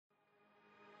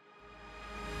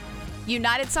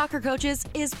United Soccer Coaches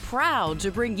is proud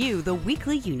to bring you the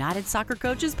weekly United Soccer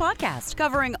Coaches podcast,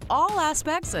 covering all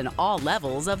aspects and all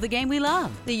levels of the game we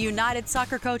love. The United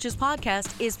Soccer Coaches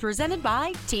podcast is presented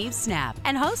by Team Snap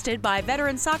and hosted by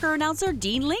veteran soccer announcer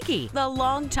Dean Linke, the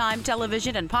longtime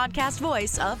television and podcast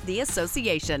voice of the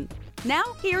association. Now,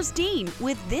 here's Dean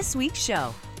with this week's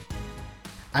show.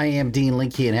 I am Dean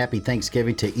Linke, and happy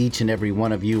Thanksgiving to each and every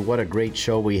one of you. What a great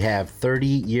show we have. 30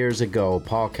 years ago,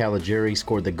 Paul Caligiuri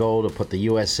scored the goal to put the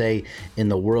USA in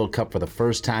the World Cup for the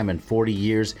first time in 40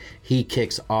 years. He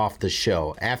kicks off the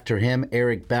show. After him,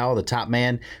 Eric Bell, the top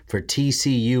man for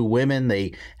TCU women.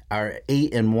 They are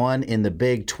 8-1 in the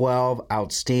Big 12.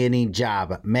 Outstanding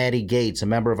job. Maddie Gates, a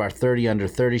member of our 30 under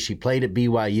 30. She played at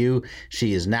BYU.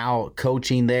 She is now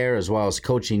coaching there as well as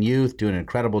coaching youth, doing an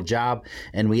incredible job.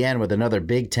 And we end with another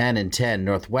Big 10 and 10.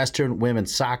 Northwestern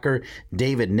women's soccer.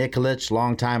 David Nikolic,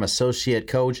 longtime associate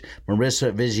coach.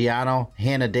 Marissa Vigiano,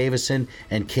 Hannah Davison,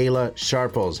 and Kayla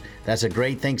Sharples. That's a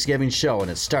great Thanksgiving show,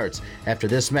 and it starts after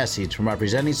this message from our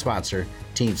presenting sponsor,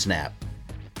 Team Snap.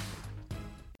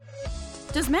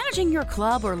 Does managing your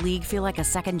club or league feel like a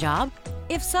second job?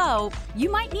 If so, you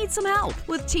might need some help.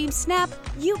 With Team Snap,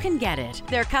 you can get it.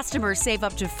 Their customers save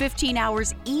up to 15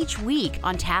 hours each week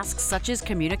on tasks such as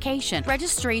communication,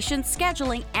 registration,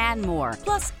 scheduling, and more.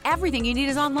 Plus, everything you need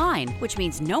is online, which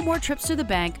means no more trips to the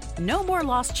bank, no more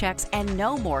lost checks, and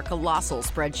no more colossal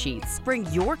spreadsheets. Bring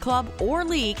your club or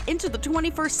league into the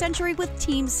 21st century with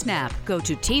Team Snap. Go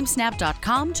to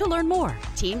teamsnap.com to learn more.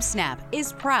 Team Snap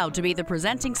is proud to be the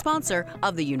presenting sponsor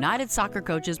of the United Soccer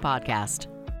Coaches podcast.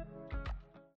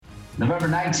 November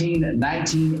 19,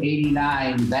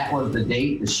 1989, that was the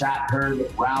date the shot heard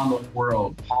around the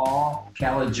world. Paul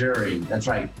Caligiuri, that's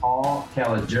right, Paul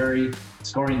Caligiuri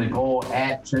scoring the goal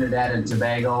at Trinidad and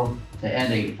Tobago to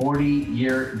end a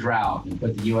 40-year drought and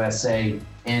put the USA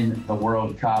in the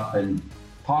World Cup. And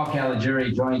Paul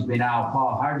Caligiuri joins me now.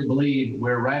 Paul, hard to believe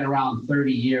we're right around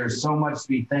 30 years. So much to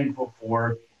be thankful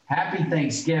for. Happy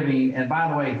Thanksgiving. And by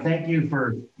the way, thank you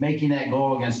for making that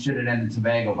goal against Trinidad and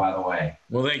Tobago, by the way.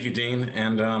 Well, thank you, Dean.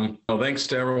 And thanks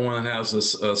to everyone that has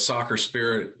this soccer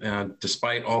spirit,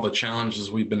 despite all the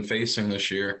challenges we've been facing this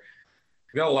year.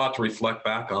 We've got a lot to reflect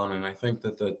back on. And I think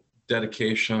that the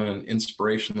dedication and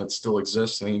inspiration that still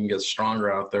exists and even gets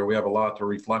stronger out there, we have a lot to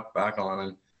reflect back on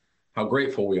and how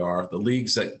grateful we are. The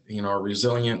leagues that, are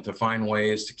resilient to find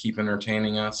ways to keep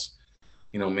entertaining us.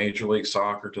 Major League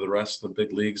Soccer to the rest of the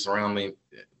big leagues around the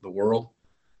world.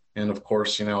 And of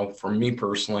course, for me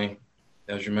personally,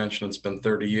 as you mentioned, it's been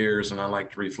 30 years and I like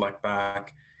to reflect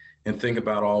back and think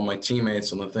about all my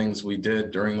teammates and the things we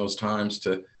did during those times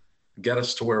to get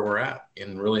us to where we're at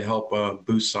and really help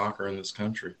boost soccer in this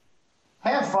country.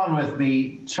 Have fun with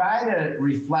me. Try to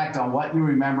reflect on what you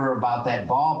remember about that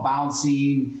ball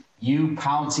bouncing, you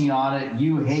pouncing on it,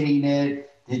 you hitting it.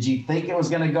 Did you think it was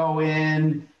going to go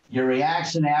in? Your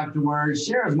reaction afterwards.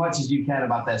 Share as much as you can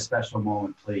about that special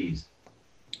moment, please.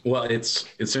 Well,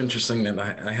 it's interesting that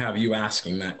I have you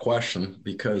asking that question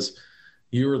because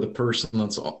you're the person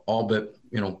that's all but,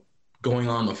 going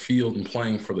on the field and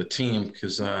playing for the team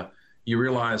because you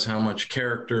realize how much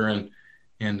character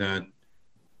and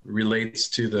relates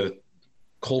to the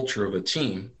culture of a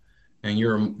team. And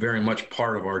you're very much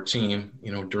part of our team,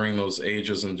 during those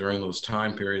ages and during those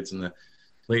time periods in the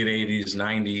late 80s,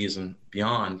 90s, and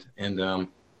beyond. And,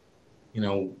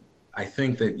 I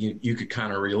think that you could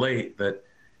kind of relate that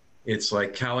it's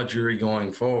like Caligiuri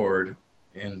going forward,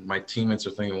 and my teammates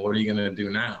are thinking, what are you going to do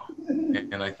now?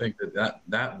 And I think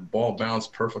that ball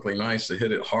bounced perfectly nice to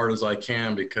hit it hard as I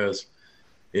can because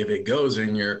if it goes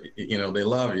in, they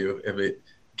love you. If it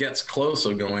gets close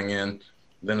to going in,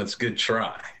 then it's good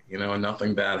try, and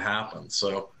nothing bad happens.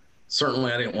 So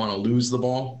certainly I didn't want to lose the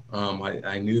ball.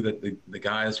 I knew that the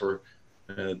guys were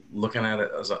looking at it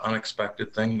as an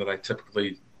unexpected thing that I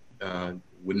typically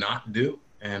would not do.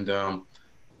 And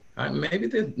maybe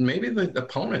the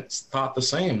opponents thought the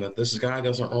same, that this guy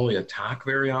doesn't really attack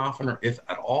very often or if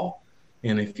at all.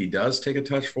 And if he does take a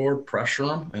touch forward, pressure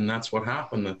him. And that's what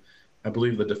happened. I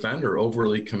believe the defender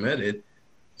overly committed.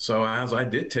 So as I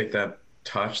did take that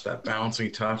touch, that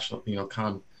bouncing touch,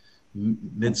 kind of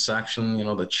midsection,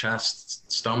 the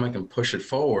chest, stomach, and push it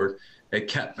forward, it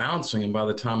kept bouncing. And by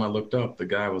the time I looked up, the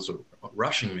guy was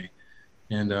rushing me.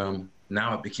 And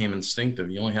now it became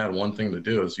instinctive. You only had one thing to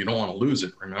do is you don't want to lose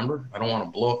it, remember? I don't want to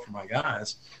blow up for my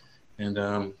guys. And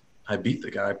I beat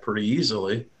the guy pretty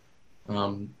easily,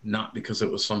 not because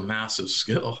it was some massive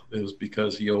skill. It was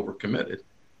because he overcommitted.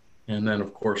 And then,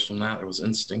 of course, from that, it was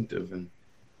instinctive. And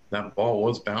that ball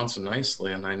was bouncing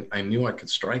nicely. And I knew I could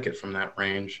strike it from that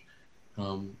range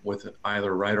with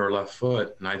either right or left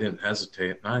foot. And I didn't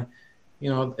hesitate. And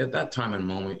at that time and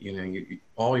moment,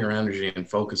 all your energy and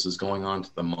focus is going on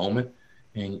to the moment.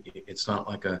 And it's not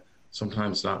like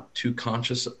sometimes not too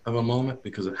conscious of a moment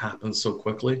because it happens so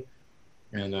quickly.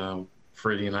 And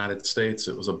for the United States,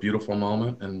 it was a beautiful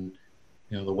moment. And,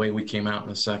 the way we came out in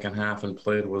the second half and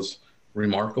played was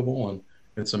remarkable. And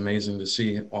it's amazing to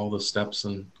see all the steps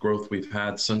and growth we've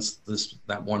had since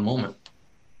that one moment.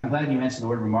 I'm glad you mentioned the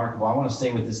word remarkable. I want to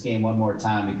stay with this game one more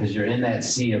time because you're in that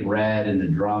sea of red and the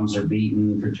drums are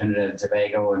beaten for Trinidad and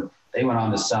Tobago, and they went on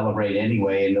to celebrate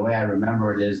anyway. And the way I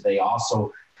remember it is they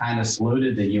also kind of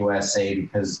saluted the USA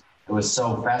because it was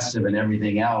so festive and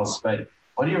everything else. But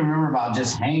what do you remember about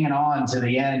just hanging on to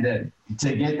the end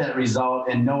to get that result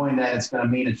and knowing that it's going to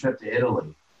mean a trip to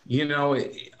Italy?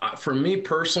 For me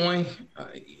personally,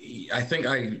 I think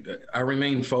I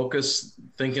remain focused,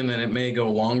 thinking that it may go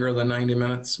longer than 90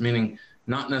 minutes, meaning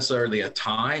not necessarily a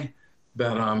tie,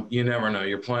 but you never know.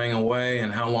 You're playing away,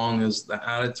 and how long is the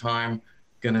added time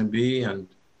going to be? And,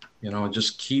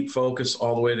 just keep focused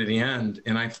all the way to the end.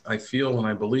 And I feel and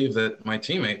I believe that my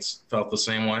teammates felt the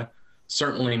same way.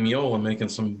 Certainly Miola making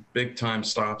some big time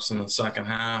stops in the second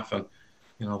half. And,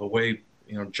 the way,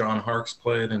 John Harkes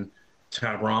played and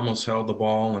Tab Ramos held the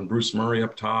ball and Bruce Murray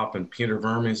up top and Peter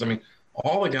Vermes. I mean,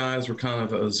 all the guys were kind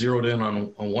of zeroed in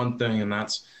on one thing, and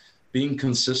that's being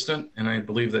consistent. And I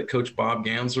believe that Coach Bob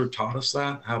Gansler taught us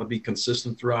that, how to be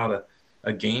consistent throughout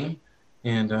a game.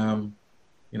 And,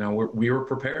 we were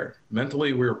prepared.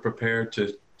 Mentally, we were prepared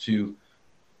to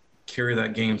carry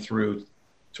that game through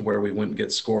to where we wouldn't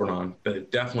get scored on. But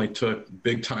it definitely took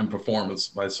big-time performance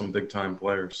by some big-time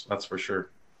players, that's for sure.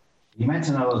 You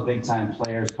mentioned all those big-time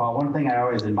players, Paul. One thing I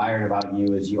always admired about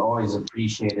you is you always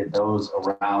appreciated those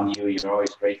around you. You're always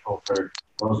grateful for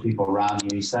those people around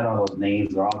you. You said all those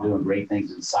names. They're all doing great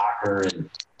things in soccer, and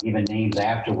even names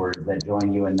afterwards that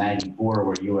joined you in 94,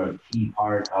 where you were a key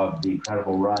part of the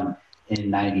incredible run in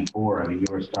 94. I mean, you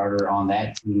were a starter on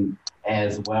that team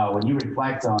as well. When you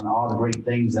reflect on all the great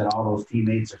things that all those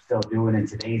teammates are still doing in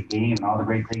today's game and all the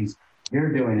great things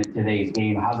you're doing in today's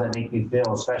game, how does that make you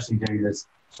feel, especially during this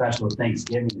special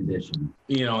Thanksgiving edition?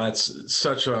 That's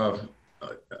such a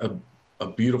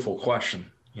beautiful question,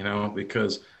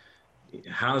 because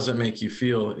how does it make you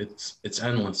feel? It's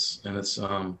endless, and it's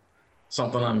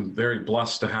something I'm very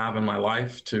blessed to have in my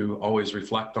life, to always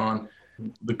reflect on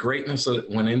the greatness that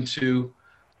went into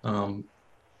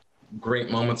great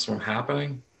moments from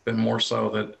happening, but more so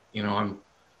that, I'm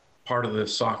part of the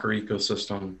soccer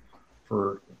ecosystem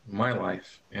for my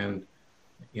life. And,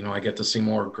 I get to see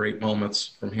more great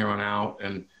moments from here on out.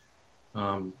 And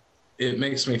it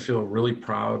makes me feel really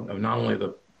proud of not only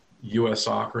the U.S.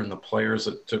 soccer and the players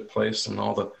that took place and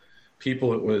all the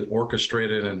people that were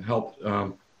orchestrated and helped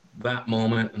that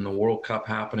moment in the World Cup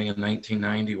happening in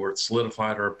 1990, where it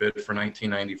solidified our bid for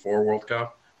 1994 World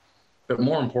Cup. But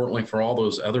more importantly, for all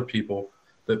those other people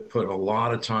that put a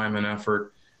lot of time and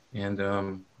effort.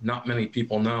 And not many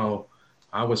people know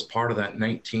I was part of that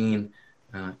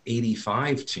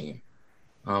 1985 team.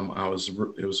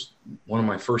 It was one of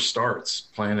my first starts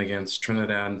playing against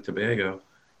Trinidad and Tobago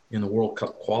in the World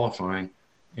Cup qualifying.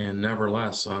 And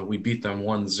nevertheless, we beat them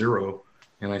 1-0.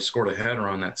 And I scored a header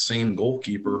on that same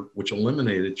goalkeeper, which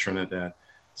eliminated Trinidad.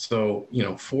 So,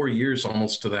 4 years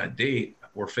almost to that date,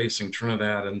 we're facing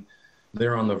Trinidad, and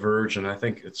they're on the verge. And I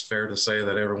think it's fair to say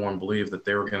that everyone believed that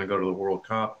they were going to go to the World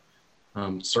Cup.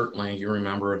 Certainly, you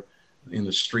remember in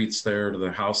the streets there, to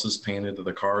the houses painted, to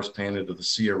the cars painted, to the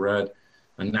sea of red,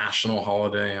 a national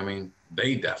holiday. I mean,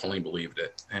 they definitely believed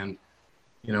it. And,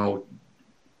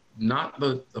 not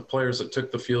the players that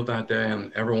took the field that day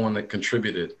and everyone that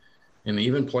contributed, and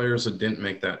even players that didn't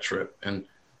make that trip. And,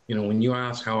 when you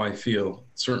ask how I feel,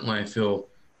 certainly I feel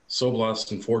so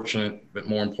blessed and fortunate, but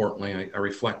more importantly, I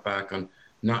reflect back on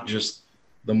not just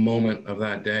the moment of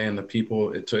that day and the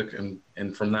people it took, and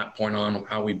from that point on,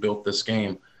 how we built this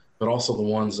game, but also the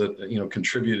ones that,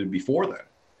 contributed before that.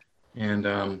 And,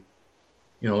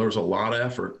 there was a lot of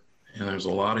effort, and there's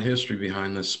a lot of history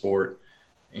behind this sport.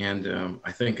 And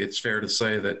I think it's fair to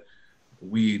say that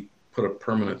we put a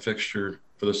permanent fixture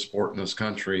for the sport in this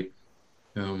country.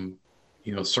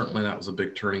 Certainly that was a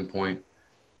big turning point.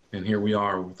 And here we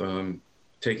are with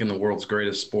taking the world's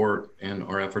greatest sport and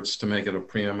our efforts to make it a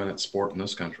preeminent sport in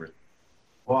this country.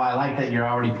 Well, I like that you're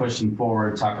already pushing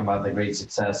forward, talking about the great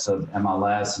success of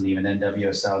MLS and even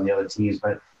NWSL and the other teams.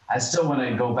 But I still want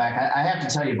to go back. I have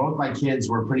to tell you, both my kids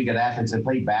were pretty good athletes. They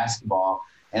played basketball.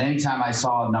 And anytime I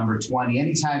saw a number 20,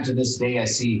 anytime to this day I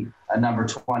see a number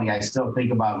 20, I still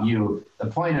think about you. The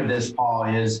point of this, Paul,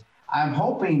 is I'm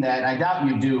hoping that, I doubt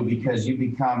you do because you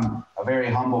become a very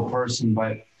humble person,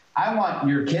 but I want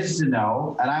your kids to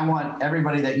know, and I want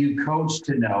everybody that you coach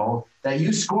to know that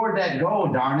you scored that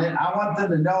goal, darn it. I want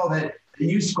them to know that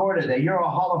you scored it, that you're a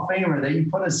Hall of Famer, that you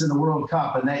put us in the World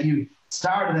Cup, and that you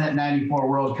started that 94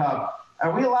 World Cup.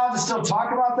 Are we allowed to still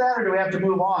talk about that, or do we have to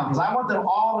move on? Because I want them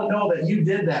all to know that you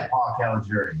did that, Paul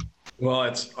Caligiuri. Well,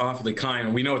 it's awfully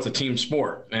kind. We know it's a team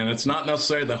sport, and it's not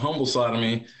necessarily the humble side of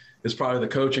me. It's probably the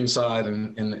coaching side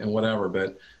and whatever.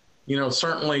 But,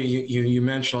 certainly you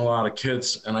mentioned a lot of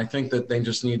kids, and I think that they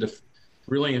just need to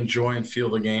really enjoy and feel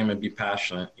the game and be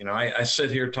passionate. I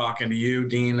sit here talking to you,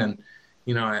 Dean, and,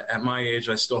 at my age,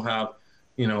 I still have,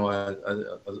 a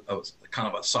kind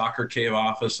of a soccer cave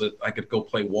office that I could go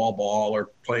play wall ball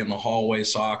or play in the hallway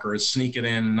soccer, sneak it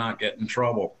in and not get in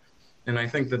trouble. And I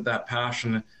think that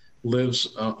passion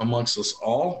lives amongst us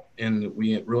all, and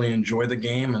we really enjoy the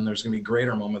game, and there's going to be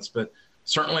greater moments. But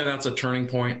certainly that's a turning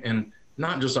point in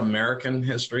not just American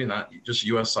history, not just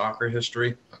U.S. soccer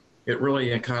history. It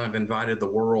really kind of invited the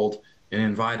world and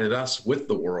invited us with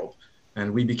the world.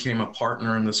 And we became a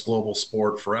partner in this global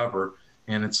sport forever.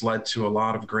 And it's led to a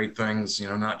lot of great things,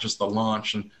 not just the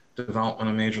launch and development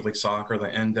of Major League Soccer, the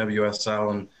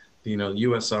NWSL and,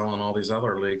 USL and all these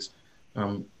other leagues.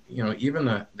 Even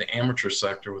the amateur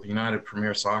sector with the United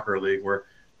Premier Soccer League, where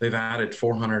they've added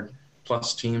 400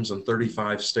 plus teams in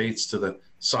 35 states to the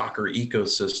soccer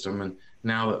ecosystem. And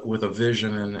now with a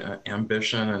vision and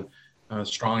ambition and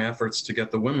strong efforts to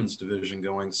get the women's division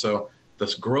going. So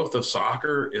this growth of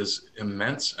soccer is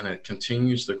immense, and it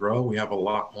continues to grow. We have a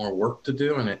lot more work to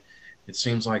do, and it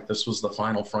seems like this was the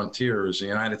final frontier is the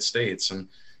United States. And,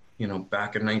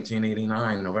 back in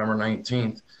 1989, November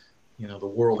 19th, the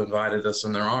world invited us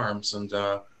in their arms, and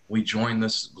we joined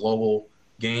this global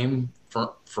game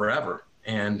forever.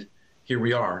 And here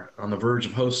we are on the verge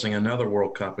of hosting another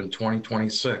World Cup in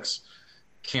 2026,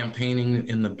 campaigning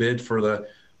in the bid for the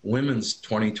Women's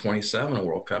 2027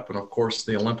 World Cup, and of course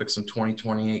the Olympics in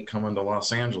 2028 coming to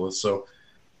Los Angeles. So,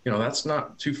 that's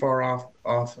not too far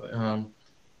off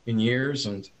in years,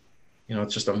 and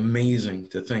it's just amazing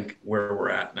to think where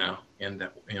we're at now, and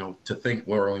to think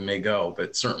where we may go.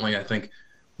 But certainly, I think,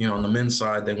 on the men's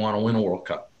side, they want to win a World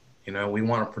Cup. We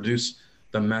want to produce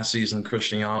the Messis and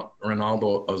Cristiano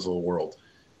Ronaldo of the world,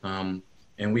 and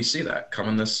we see that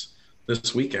coming this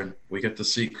weekend. We get to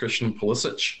see Christian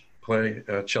Pulisic play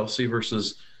Chelsea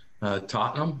versus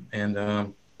Tottenham,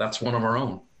 and that's one of our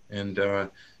own. And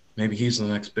maybe he's the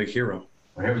next big hero.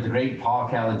 Well, here was the great Paul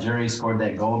Caligiuri, scored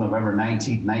that goal November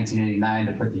 19th, 1989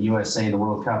 to put the USA in the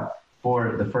World Cup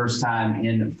for the first time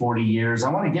in 40 years.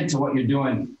 I want to get to what you're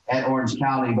doing at Orange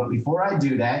County, but before I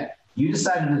do that, you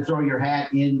decided to throw your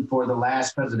hat in for the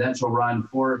last presidential run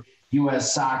for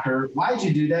U.S. Soccer. Why'd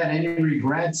you do that? Any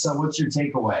regrets? What's your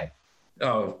takeaway?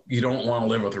 Oh, you don't want to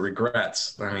live with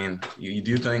regrets. I mean, you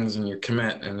do things and you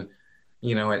commit. And,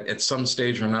 at some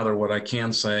stage or another, what I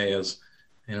can say is,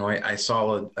 I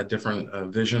saw a different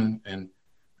vision and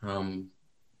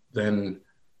then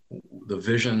the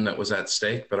vision that was at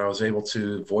stake, but I was able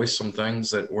to voice some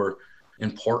things that were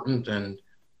important. And,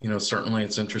 certainly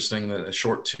it's interesting that a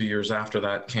short 2 years after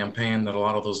that campaign that a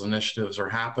lot of those initiatives are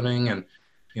happening, and,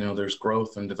 there's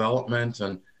growth and development.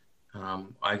 And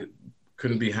I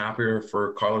couldn't be happier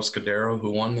for Carlos Cordero, who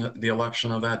won the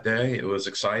election of that day. It was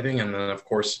exciting. And then, of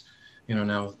course,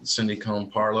 now Cindy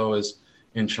Cone-Parlow is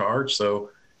in charge.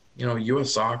 So,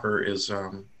 U.S. Soccer is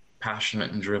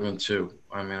passionate and driven too.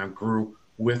 I mean, I grew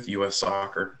with U.S.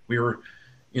 Soccer. We were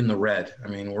in the red. I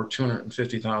mean, we're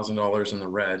 $250,000 in the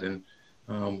red. And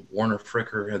Warner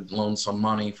Fricker had loaned some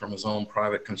money from his own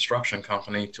private construction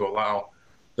company to allow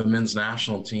the men's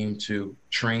national team to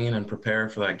train and prepare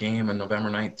for that game on November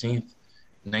 19th,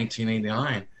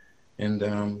 1989. And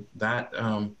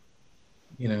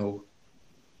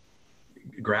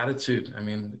gratitude. I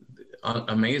mean,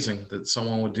 amazing that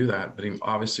someone would do that, but he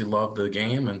obviously loved the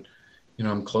game. And,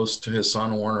 I'm close to his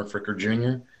son, Warner Fricker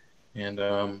Jr. And,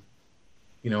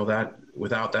 that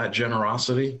without that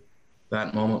generosity,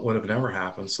 that moment would have never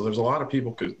happened. So there's a lot of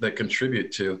people that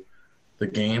contribute to the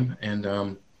game.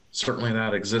 And certainly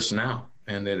that exists now.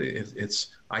 And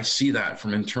it's I see that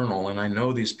from internal, and I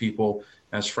know these people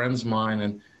as friends of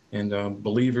mine and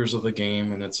believers of the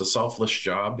game. And it's a selfless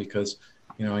job because,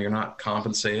 you're not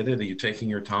compensated, you're taking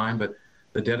your time, but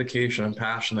the dedication and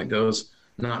passion that goes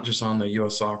not just on the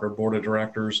U.S. Soccer Board of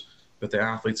Directors, but the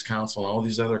Athletes Council and all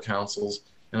these other councils,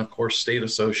 and of course, state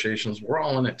associations, we're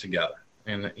all in it together.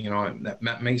 And,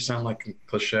 that may sound like a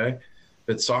cliche,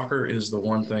 but soccer is the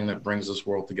one thing that brings this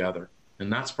world together.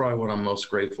 And that's probably what I'm most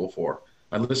grateful for.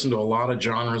 I listen to a lot of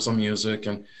genres of music,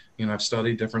 and, I've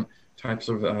studied different types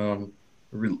of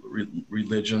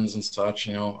religions and such.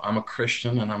 I'm a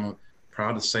Christian, and I'm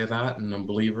proud to say that, and a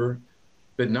believer.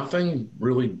 But nothing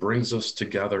really brings us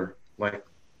together like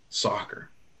soccer.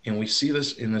 And we see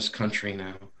this in this country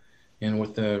now. And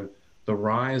with the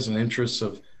rise and interest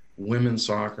of women's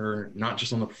soccer, not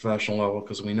just on the professional level,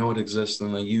 because we know it exists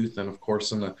in the youth and, of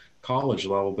course, in the college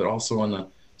level, but also on the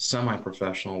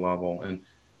semi-professional level. And,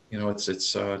 you know,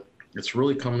 it's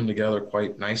really coming together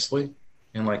quite nicely.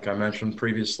 And like I mentioned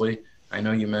previously, I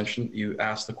know you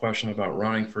asked the question about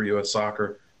running for U.S.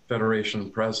 Soccer Federation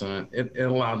president. It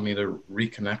allowed me to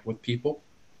reconnect with people.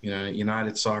 You know,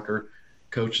 United Soccer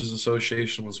Coaches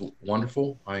Association was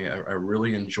wonderful. I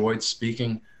really enjoyed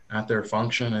speaking at their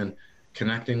function and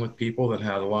connecting with people that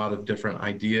had a lot of different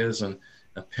ideas and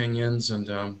opinions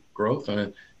and growth.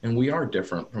 And we are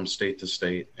different from state to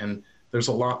state. And there's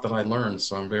a lot that I learned.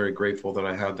 So I'm very grateful that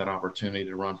I had that opportunity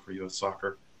to run for U.S.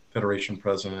 Soccer Federation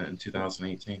president in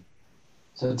 2018.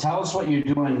 So tell us what you're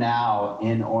doing now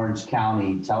in Orange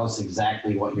County. Tell us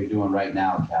exactly what you're doing right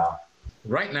now, Cal.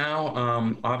 Right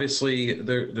now, obviously,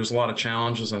 there's a lot of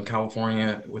challenges in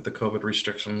California with the COVID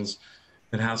restrictions.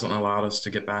 It hasn't allowed us to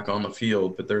get back on the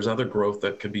field, but there's other growth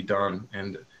that could be done.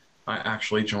 And I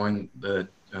actually joined the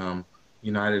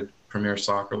United Premier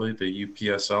Soccer League, the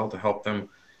UPSL, to help them,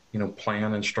 you know,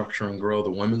 plan and structure and grow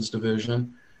the women's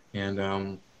division.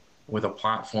 And with a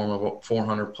platform of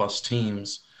 400 plus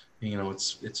teams, you know,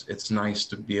 it's nice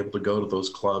to be able to go to those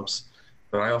clubs.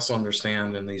 But I also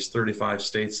understand in these 35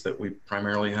 states that we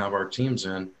primarily have our teams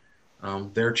in,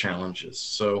 their challenges.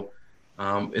 So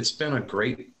it's been a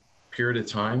great period of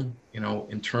time, you know,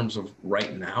 in terms of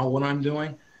right now what I'm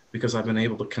doing, because I've been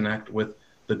able to connect with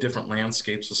the different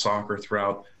landscapes of soccer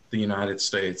throughout the United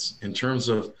States. In terms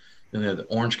of the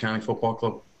Orange County Football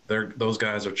Club, those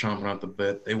guys are chomping at the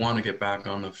bit. They want to get back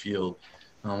on the field.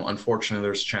 Unfortunately,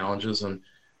 there's challenges, and,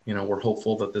 you know, we're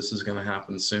hopeful that this is going to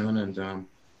happen soon. And,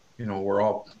 you know, we're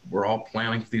all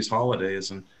planning for these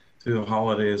holidays, and through the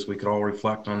holidays, we could all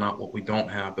reflect on not what we don't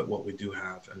have, but what we do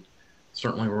have. And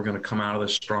certainly we're going to come out of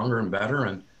this stronger and better.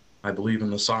 And I believe in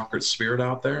the soccer spirit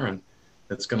out there, and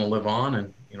it's going to live on.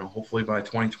 And, you know, hopefully by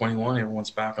 2021,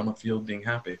 everyone's back on the field being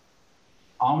happy.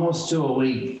 Almost to a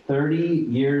week, 30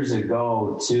 years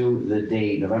ago to the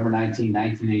date, November 19,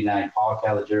 1989, Paul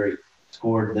Caligiuri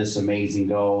scored this amazing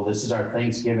goal. This is our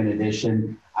Thanksgiving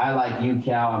edition. I, like you,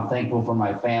 Cal, I'm thankful for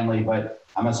my family, but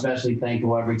I'm especially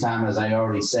thankful every time, as I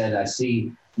already said, I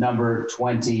see number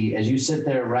 20. As you sit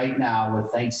there right now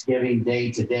with Thanksgiving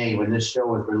Day today, when this show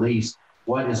was released,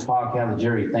 what is Paul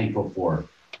Caligiuri thankful for?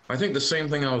 I think the same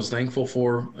thing I was thankful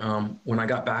for when I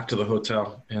got back to the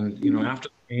hotel. And, you know, after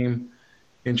the game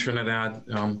in Trinidad,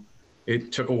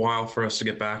 it took a while for us to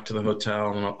get back to the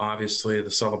hotel. And obviously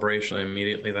the celebration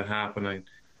immediately that happened,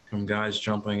 some guys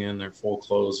jumping in their full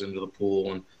clothes into the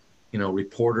pool, and, you know,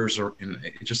 reporters are in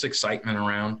just excitement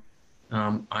around.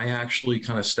 I actually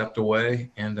kind of stepped away,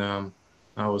 and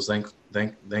I was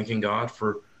thanking God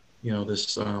for, you know,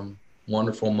 this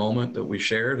wonderful moment that we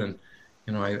shared. And,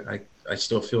 you know, I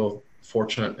still feel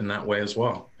fortunate in that way as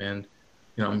well. And,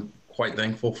 you know, I'm quite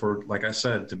thankful for, like I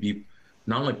said, to be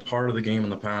not only part of the game in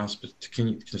the past, but to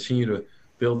continue to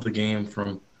build the game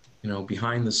from, you know,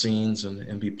 behind the scenes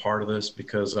and be part of this,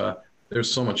 because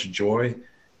there's so much joy,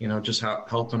 you know, just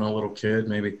helping a little kid,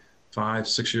 maybe 5,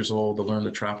 6 years old, to learn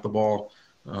to trap the ball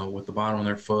with the bottom of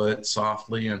their foot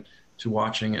softly, and to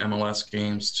watching MLS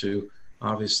games, to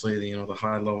obviously the, you know, the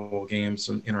high level games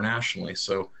internationally.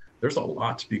 So there's a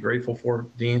lot to be grateful for,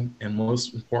 Dean. And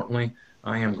most importantly,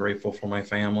 I am grateful for my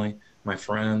family, my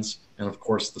friends, and of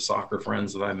course the soccer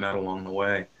friends that I met along the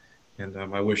way. And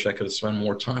I wish I could have spent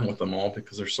more time with them all,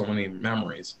 because there's so many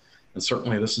memories. And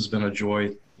certainly this has been a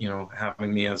joy, you know,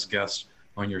 having me as a guest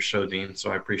on your show, Dean.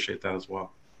 So I appreciate that as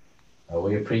well.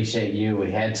 We appreciate you.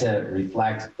 We had to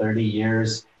reflect 30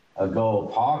 years ago.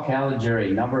 Paul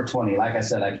Caligiuri, number 20. Like I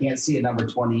said, I can't see a number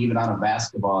 20 even on a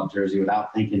basketball jersey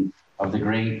without thinking of the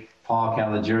great Paul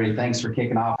Caligiuri. Thanks for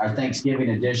kicking off our Thanksgiving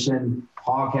edition.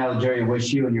 Paul Caligiuri,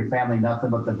 wish you and your family nothing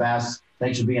but the best.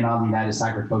 Thanks for being on the United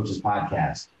Soccer Coaches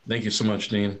podcast. Thank you so much,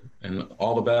 Dean. And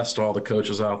all the best to all the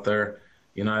coaches out there.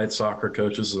 United Soccer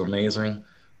Coaches is amazing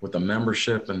with the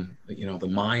membership and, you know, the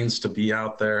minds to be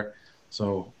out there.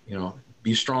 So, you know,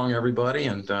 be strong, everybody.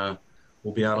 And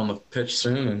we'll be out on the pitch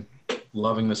soon and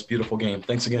loving this beautiful game.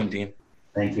 Thanks again, Dean.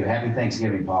 Thank you. Happy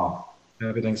Thanksgiving, Paul.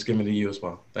 Happy Thanksgiving to you as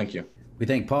well. Thank you. We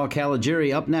thank Paul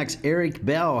Caligiuri. Up next, Eric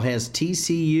Bell has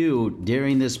TCU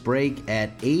during this break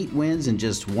at 8 wins and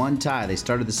just 1 tie. They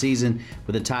started the season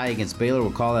with a tie against Baylor.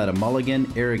 We'll call that a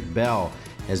mulligan. Eric Bell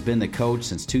has been the coach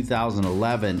since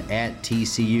 2011 at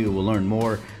TCU. We'll learn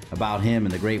more about him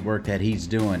and the great work that he's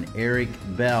doing. Eric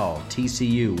Bell,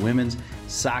 TCU women's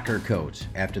soccer coach,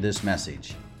 after this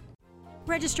message.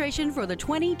 Registration for the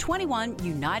 2021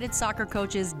 United Soccer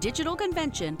Coaches Digital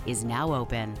Convention is now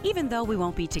open. Even though we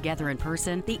won't be together in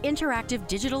person, the interactive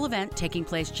digital event taking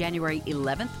place January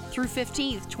 11th through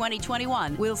 15th,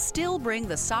 2021 will still bring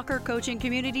the soccer coaching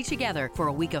community together for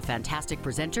a week of fantastic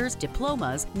presenters,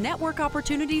 diplomas, network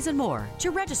opportunities, and more.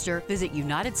 To register, visit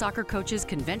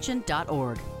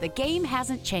UnitedSoccerCoachesConvention.org. The game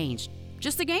hasn't changed,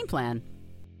 just the game plan.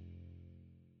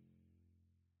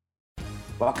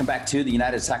 Welcome back to the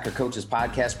United Soccer Coaches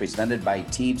Podcast, presented by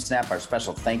Team Snap, our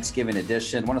special Thanksgiving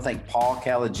edition. I want to thank Paul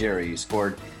Caligiuri, who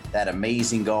scored that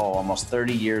amazing goal almost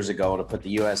 30 years ago to put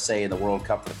the USA in the World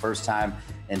Cup for the first time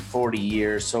in 40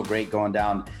 years. So great going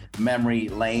down memory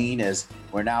lane, as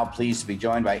we're now pleased to be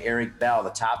joined by Eric Bell,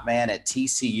 the top man at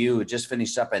TCU, who just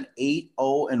finished up an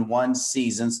 8-0-1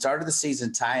 season, started the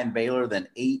season tying Baylor, then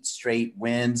 8 straight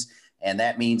wins. And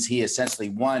that means he essentially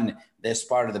won this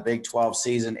part of the Big 12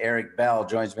 season. Eric Bell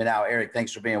joins me now. Eric,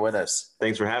 thanks for being with us.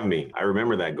 Thanks for having me. I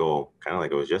remember that goal kind of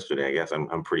like it was yesterday. I guess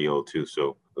I'm pretty old too, so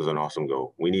it was an awesome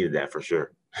goal. We needed that for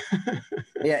sure.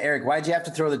 Yeah, Eric, why'd you have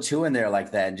to throw the 2 in there like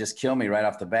that and just kill me right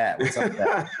off the bat? What's up with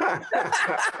that?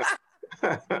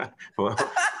 Well,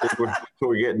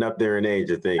 we're getting up there in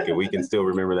age, I think, and we can still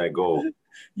remember that goal.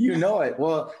 You know it.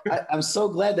 Well, I'm so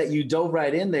glad that you dove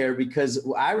right in there, because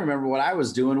I remember what I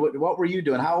was doing. What were you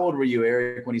doing? How old were you,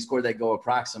 Eric, when he scored that goal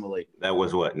approximately? That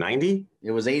was what, 90?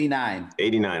 It was 89.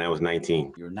 89. I was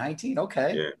 19. You were 19?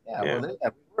 Okay. Yeah. Well,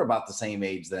 we're about the same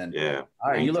age then. Yeah.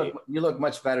 All right. 19. You look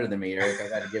much better than me, Eric. I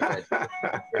got to give that.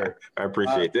 Sure. I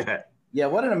appreciate that. Yeah,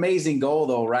 what an amazing goal,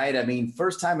 though, right? I mean,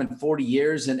 first time in 40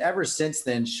 years, and ever since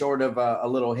then, short of a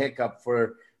little hiccup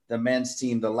for the men's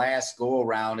team, the last go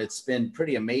around, it's been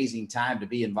pretty amazing time to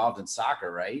be involved in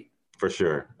soccer, right? For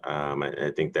sure.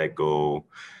 I think that goal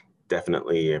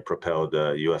definitely propelled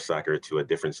U.S. soccer to a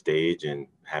different stage, and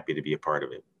happy to be a part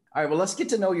of it. All right, well, let's get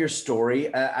to know your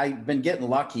story. I've been getting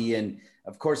lucky, and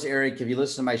of course, Eric, if you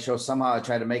listen to my show, somehow I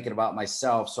try to make it about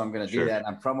myself, so I'm going to do that.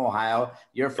 I'm from Ohio.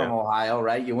 You're from Ohio,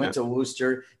 right? You went to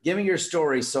Worcester. Give me your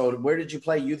story. So where did you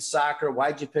play youth soccer?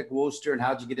 Why'd you pick Worcester, and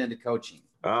how'd you get into coaching?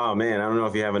 Oh, man, I don't know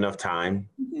if you have enough time.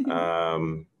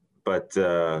 But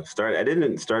I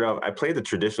didn't start off. I played the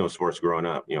traditional sports growing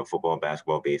up, football,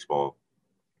 basketball, baseball.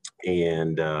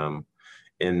 And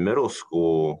in middle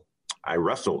school, I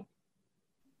wrestled.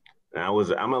 And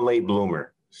I'm a late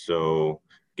bloomer. So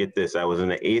get this, I was in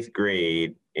the 8th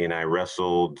grade and I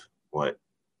wrestled at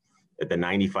the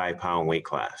 95-pound weight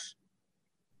class,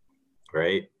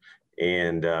 right?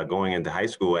 And going into high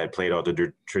school, I played all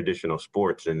the traditional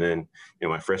sports. And then,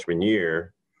 my freshman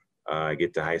year, I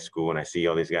get to high school and I see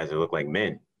all these guys that look like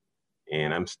men.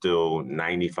 And I'm still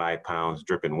 95 pounds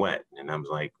dripping wet. And I'm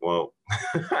like, well,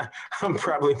 I'm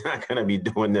probably not going to be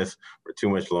doing this for too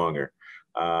much longer.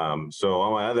 So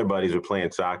all my other buddies were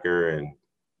playing soccer, and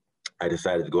I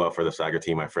decided to go out for the soccer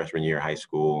team my freshman year of high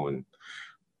school, and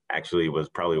actually was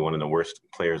probably one of the worst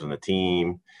players on the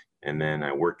team. And then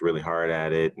I worked really hard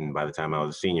at it. And by the time I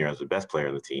was a senior, I was the best player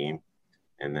on the team.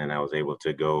 And then I was able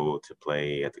to go to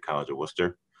play at the College of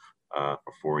Worcester for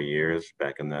 4 years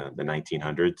back in the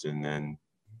 1900s. And then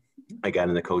I got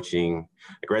into coaching.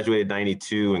 I graduated in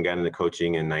 92 and got into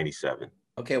coaching in 97.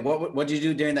 Okay. What did you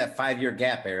do during that 5-year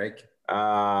gap, Eric?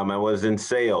 I was in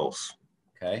sales.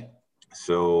 Okay.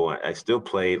 So I still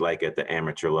played like at the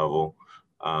amateur level,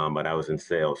 but I was in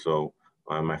sales. So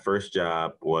my first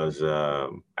job was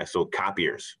I sold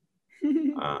copiers.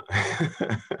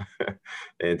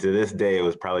 And to this day, it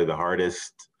was probably the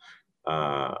hardest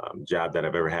job that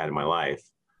I've ever had in my life.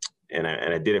 And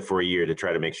I did it for a year to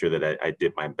try to make sure that I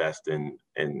did my best and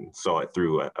saw it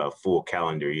through a full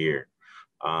calendar year.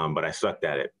 But I sucked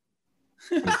at it.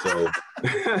 And so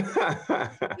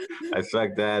I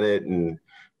sucked at it.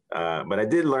 But I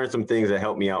did learn some things that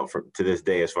helped me out to this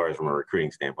day as far as from a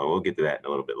recruiting standpoint. We'll get to that in a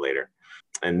little bit later.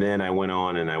 And then I went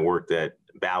on and I worked at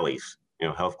Bally's,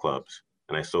 health clubs,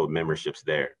 and I sold memberships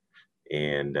there.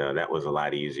 And that was a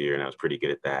lot easier, and I was pretty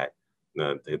good at that.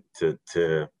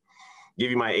 To give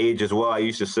you my age as well, I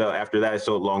used to sell, after that, I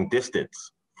sold long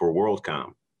distance for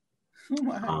WorldCom.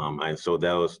 Wow. I sold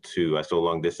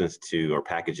long distance or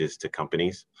packages to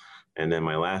companies. And then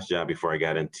my last job before I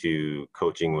got into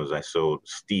coaching was I sold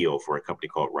steel for a company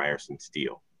called Ryerson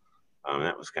Steel.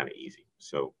 That was kind of easy.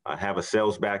 So I have a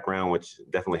sales background, which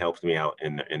definitely helps me out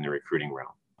in the recruiting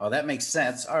realm. Oh, that makes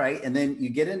sense. All right. And then you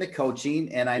get into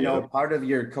coaching, and I know part of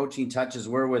your coaching touches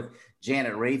were with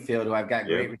Janet Rayfield, who I've got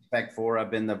great respect for. I've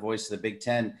been the voice of the Big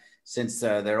Ten since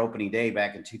their opening day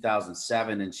back in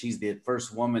 2007. And she's the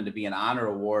first woman to be an honor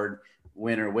award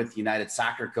winner with United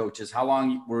Soccer Coaches. How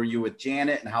long were you with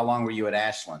Janet, and how long were you at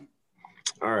Ashland?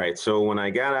 All right. So when I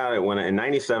got out, in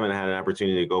 '97, I had an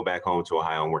opportunity to go back home to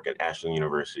Ohio and work at Ashland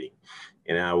University,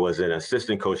 and I was an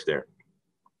assistant coach there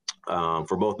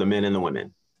for both the men and the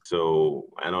women. So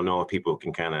I don't know if people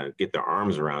can kind of get their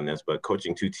arms around this, but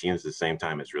coaching two teams at the same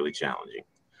time is really challenging.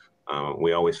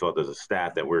 We always felt as a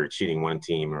staff that we were cheating one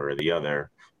team or the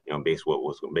other, based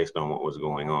on what was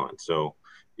going on. So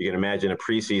you can imagine a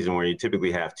preseason where you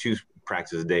typically have 2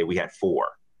 practices a day. We had 4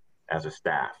 as a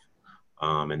staff.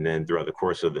 And then throughout the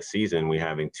course of the season, we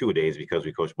having 2 days because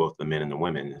we coach both the men and the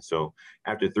women. And so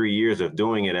after 3 years of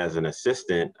doing it as an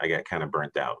assistant, I got kind of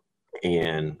burnt out.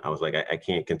 And I was like, I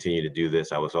can't continue to do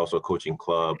this. I was also coaching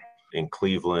club in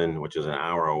Cleveland, which is an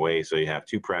hour away. So you have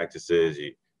 2 practices,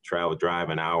 you drive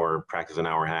an hour, practice an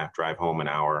hour and a half, drive home an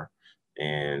hour.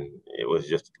 And it was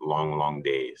just long, long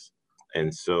days.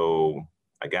 And so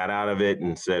I got out of it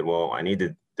and said, well, I need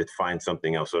to find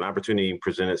something else. So an opportunity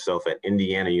presented itself at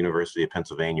Indiana University of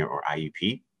Pennsylvania, or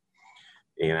IUP.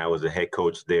 And I was the head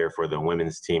coach there for the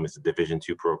women's team. It's a Division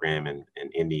II program in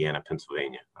Indiana,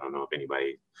 Pennsylvania. I don't know if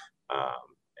anybody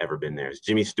ever been there. It's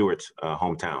Jimmy Stewart's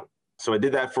hometown. So I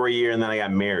did that for a year, and then I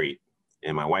got married.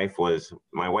 And my wife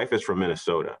is from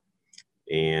Minnesota.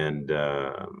 And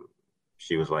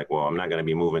she was like, well, I'm not going to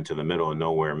be moving to the middle of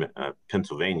nowhere,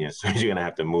 Pennsylvania. So you're going to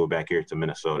have to move back here to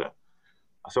Minnesota.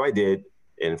 So I did.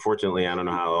 And fortunately, I don't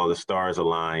know how all the stars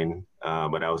align,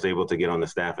 but I was able to get on the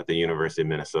staff at the University of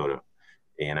Minnesota.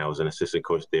 And I was an assistant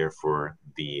coach there for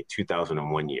the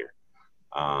 2001 year.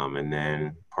 And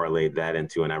then parlayed that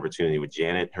into an opportunity with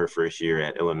Janet, her first year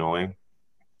at Illinois.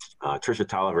 Tricia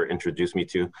Tolliver introduced me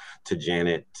to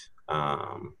Janet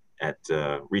at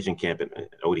Region Camp at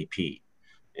ODP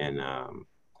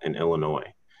in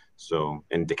Illinois. So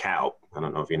in DeKalb, I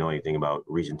don't know if you know anything about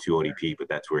Region 2 ODP, but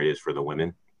that's where it is for the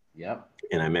women. Yep.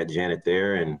 And I met Janet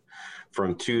there, and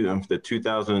from the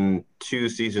 2002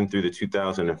 season through the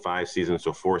 2005 season,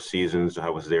 so 4 seasons, I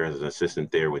was there as an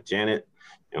assistant there with Janet,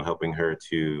 helping her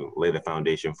to lay the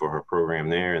foundation for her program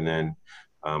there. And then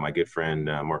my good friend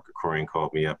Mark Krikorian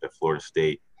called me up at Florida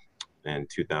State in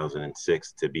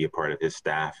 2006 to be a part of his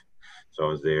staff. So I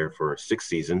was there for 6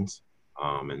 seasons,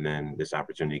 and then this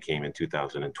opportunity came in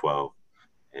 2012,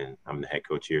 and I'm the head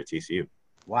coach here at TCU.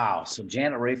 Wow. So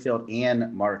Janet Rayfield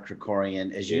and Mark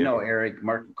Krikorian. As you know, Eric,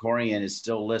 Mark Krikorian is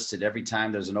still listed every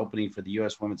time there's an opening for the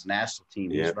U.S. women's national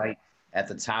team. He's right at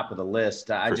the top of the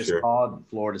list. I just called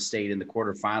Florida State in the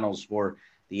quarterfinals for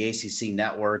the ACC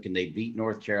network, and they beat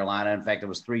North Carolina. In fact, it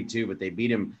was 3-2, but they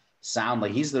beat him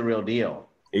soundly. He's the real deal.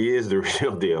 He is the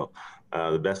real deal.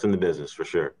 The best in the business, for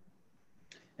sure.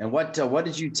 And what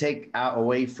did you take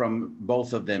away from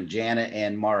both of them, Janet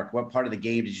and Mark? What part of the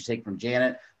game did you take from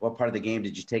Janet? What part of the game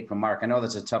did you take from Mark? I know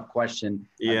that's a tough question.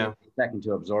 Yeah. I'll take a second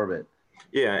to absorb it.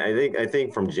 Yeah, I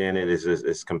think from Janet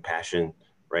is compassion,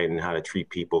 right, and how to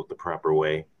treat people the proper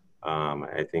way.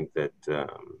 I think that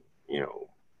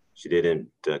she didn't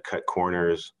cut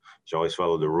corners. She always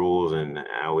followed the rules, and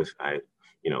I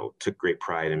took great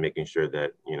pride in making sure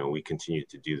that we continued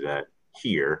to do that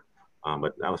here.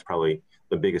 But that was probably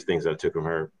the biggest things that I took from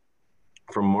her.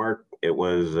 From Mark, it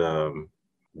was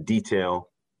detail,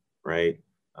 right?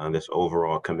 This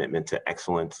overall commitment to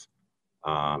excellence,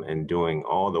 and doing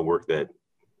all the work that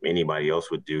anybody else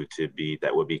would do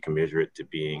that would be commensurate to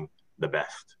being the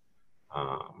best.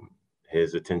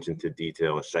 His attention to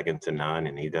detail is second to none,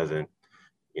 and he doesn't,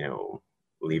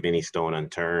 leave any stone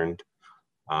unturned.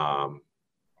 And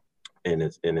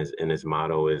his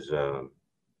motto is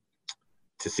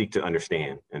to seek to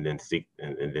understand, and then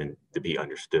and then to be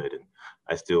understood. And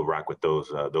I still rock with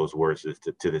those words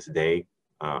to this day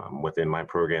within my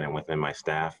program and within my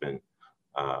staff. And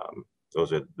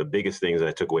those are the biggest things that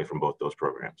I took away from both those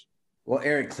programs. Well,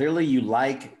 Eric, clearly you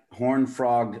like Horned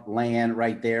Frog land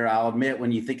right there. I'll admit,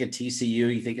 when you think of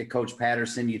TCU, you think of Coach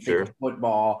Patterson, you think of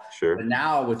football. Sure. But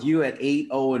now with you at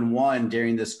 8-0-1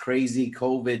 during this crazy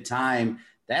COVID time,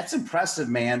 that's impressive,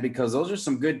 man, because those are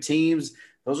some good teams.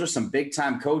 Those are some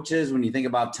big-time coaches when you think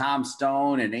about Tom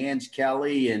Stone and Ange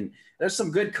Kelly, and there's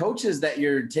some good coaches that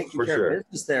you're taking care of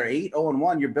business there.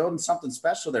 8-0-1, you're building something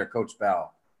special there, Coach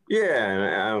Bell.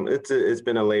 Yeah, it's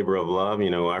been a labor of love.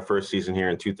 Our first season here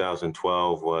in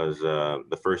 2012 was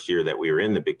the first year that we were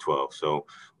in the Big 12. So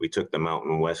we took the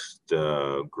Mountain West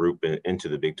group into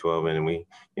the Big 12, and we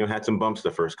had some bumps the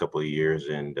first couple of years,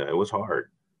 and it was hard.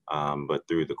 But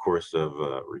through the course of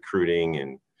recruiting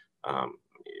and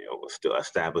still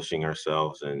establishing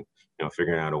ourselves and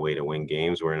figuring out a way to win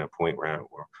games, we're in a point where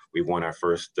we won our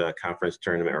first conference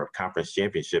tournament or conference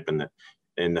championship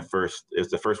it's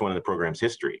the first one in the program's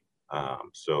history.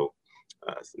 So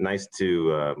it's nice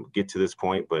to get to this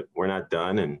point, but we're not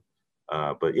done. And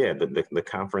but yeah, the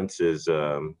conference is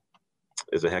a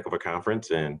heck of a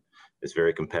conference, and it's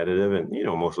very competitive. And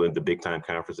mostly the big time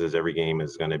conferences, every game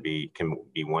can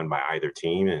be won by either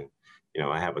team. And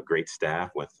I have a great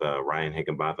staff with Ryan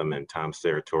Higginbotham and Tom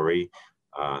Serratori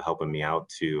helping me out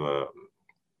to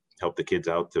help the kids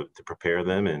out to prepare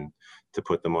them and to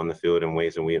put them on the field in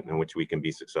ways in which we can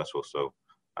be successful. So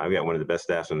I've got one of the best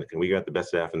staffs we got the best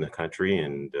staff in the country,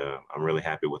 and I'm really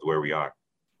happy with where we are.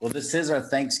 Well, this is our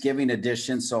Thanksgiving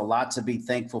edition, so a lot to be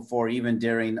thankful for, even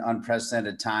during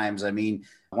unprecedented times. I mean,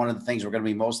 one of the things we're going to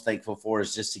be most thankful for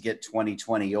is just to get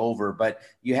 2020 over. But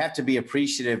you have to be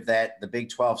appreciative that the Big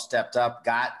 12 stepped up,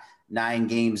 got 9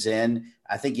 games in.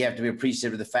 I think you have to be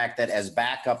appreciative of the fact that as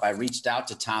backup, I reached out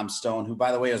to Tom Stone, who,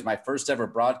 by the way, was my first ever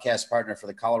broadcast partner for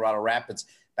the Colorado Rapids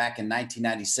back in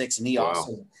 1996. And he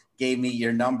also gave me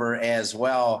your number as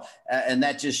well. And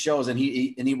that just shows. And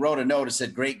he wrote a note that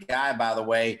said, great guy, by the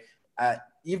way.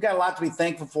 You've got a lot to be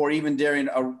thankful for, even during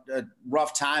a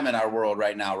rough time in our world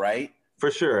right now, right? For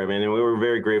sure. I mean, we were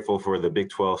very grateful for the Big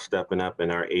 12 stepping up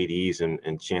and our ADs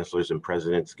and chancellors and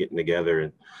presidents getting together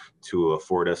and to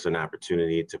afford us an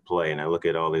opportunity to play. And I look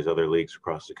at all these other leagues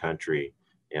across the country,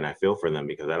 and I feel for them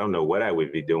because I don't know what I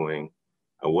would be doing,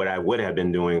 what I would have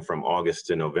been doing from August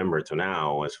to November to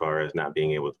now as far as not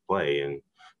being able to play.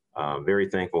 And very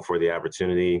thankful for the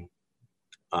opportunity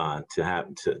to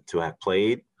have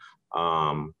played.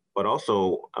 But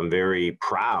also I'm very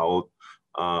proud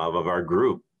of our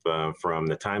group. From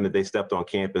the time that they stepped on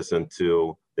campus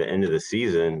until the end of the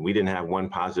season, we didn't have one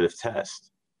positive test,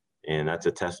 and that's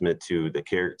a testament to the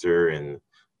character and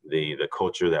the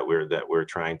culture that we're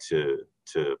trying to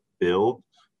build,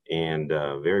 and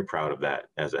very proud of that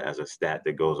as a stat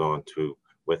that goes on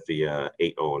with the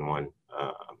 8-0-1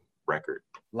 record.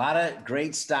 A lot of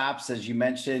great stops, as you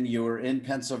mentioned. You were in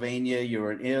Pennsylvania, you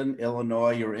were in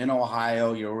Illinois, you were in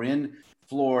Ohio, you were in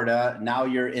Florida. Now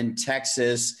you're in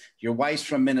Texas. Your wife's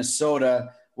from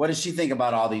Minnesota. What does she think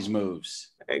about all these moves?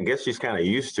 I guess she's kind of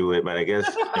used to it, but I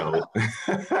guess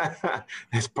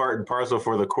it's part and parcel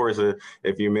for the course.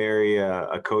 If you marry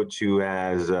a coach who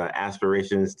has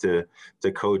aspirations to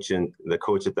coach and the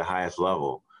coach at the highest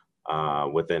level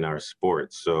within our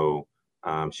sport, so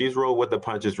she's rolled with the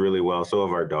punches really well. So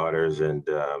have our daughters, and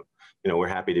we're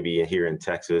happy to be here in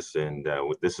Texas. And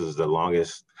this is the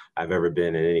longest I've ever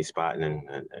been in any spot, and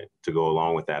to go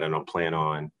along with that, I don't plan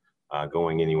on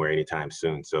going anywhere anytime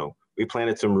soon. So we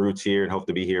planted some roots here and hope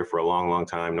to be here for a long, long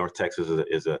time. North Texas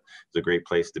is a great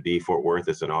place to be. Fort Worth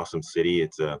is an awesome city.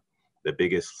 It's the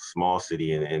biggest small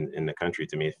city in the country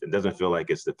to me. It doesn't feel like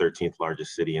it's the 13th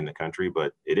largest city in the country,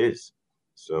 but it is.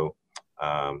 So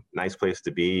nice place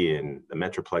to be, and the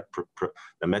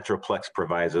Metroplex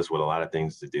provides us with a lot of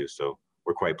things to do. So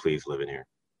we're quite pleased living here.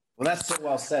 Well, that's so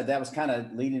well said. That was kind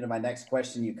of leading to my next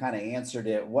question. You kind of answered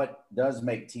it. What does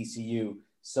make TCU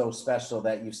so special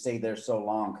that you've stayed there so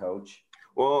long, Coach?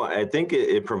 Well, I think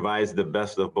it provides the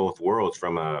best of both worlds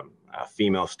from a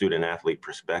female student athlete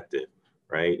perspective,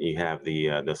 right? You have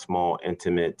the small,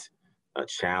 intimate,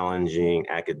 challenging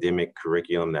academic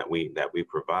curriculum that we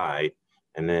provide.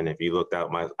 And then if you looked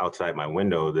outside my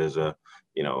window, there's a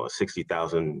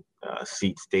 60,000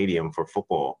 seat stadium for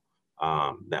football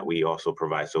that we also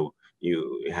provide. So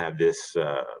you have this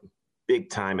big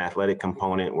time athletic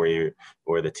component where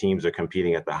the teams are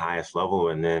competing at the highest level.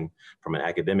 And then from an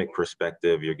academic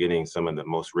perspective, you're getting some of the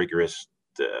most rigorous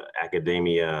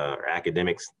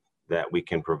academics that we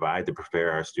can provide to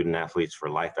prepare our student athletes for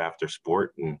life after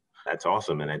sport. And that's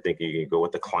awesome. And I think you can go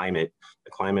with the climate.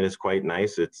 The climate is quite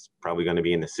nice. It's probably going to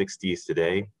be in the 60s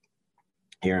today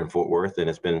here in Fort Worth, and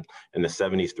it's been in the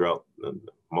 70s throughout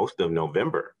most of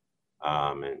November.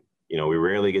 And we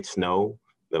rarely get snow.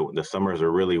 The summers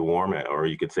are really warm, or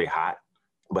you could say hot,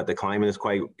 but the climate is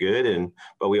quite good.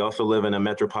 But we also live in a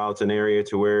metropolitan area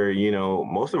to where,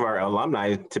 most of our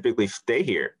alumni typically stay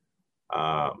here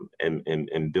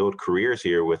and build careers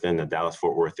here within the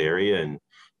Dallas-Fort Worth area. And,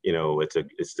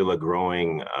 it's still a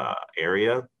growing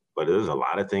area, but there's a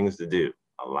lot of things to do,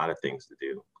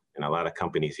 and a lot of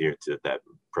companies here that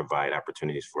provide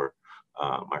opportunities for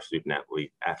our student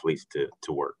athletes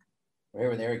to work. We're here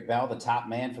with Eric Bell, the top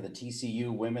man for the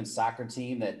TCU women's soccer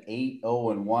team, that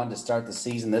 8-0-1 to start the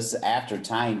season. This is after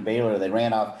tying Baylor. They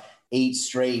ran off 8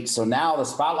 straight. So now the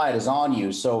spotlight is on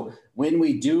you. So when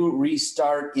we do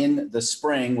restart in the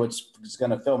spring, which is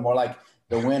going to feel more like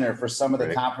the winter for some of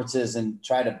the conferences, and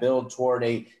try to build toward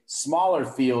a smaller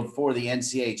field for the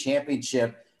NCAA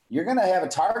championship, you're going to have a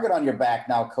target on your back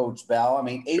now, Coach Bell. I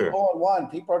mean,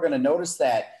 8-0-1, people are going to notice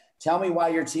that. Tell me why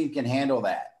your team can handle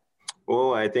that.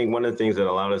 Well, I think one of the things that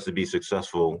allowed us to be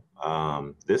successful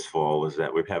this fall was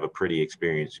that we have a pretty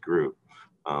experienced group.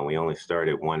 We only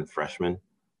started one freshman,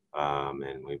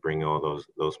 and we bring all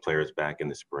those players back in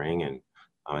the spring, and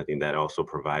I think that also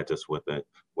provides us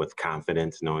with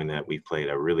confidence, knowing that we've played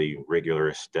a really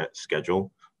regular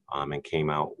schedule and came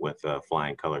out with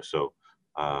flying colors. So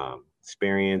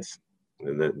experience.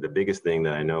 The biggest thing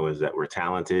that I know is that we're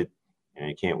talented, and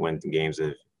you can't win games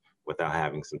without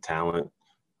having some talent.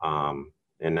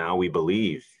 And now we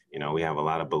believe, we have a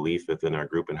lot of belief within our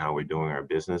group and how we're doing our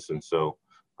business. And so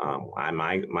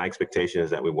my expectation is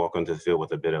that we walk onto the field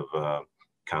with a bit of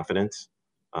confidence,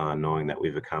 knowing that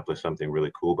we've accomplished something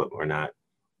really cool, but we're not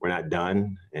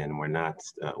done, and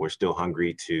we're still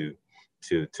hungry to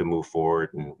move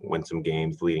forward and win some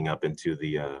games leading up into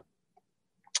the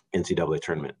NCAA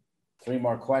tournament. 3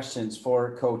 more questions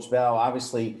for Coach Bell.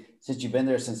 Obviously, since you've been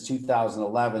there since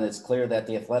 2011, it's clear that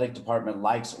the athletic department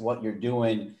likes what you're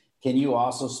doing. Can you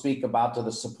also speak about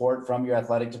the support from your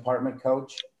athletic department,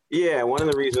 Coach? Yeah, one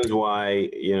of the reasons why,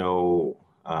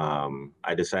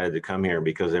 I decided to come here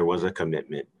because there was a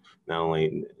commitment not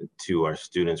only to our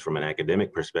students from an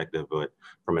academic perspective, but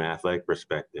from an athletic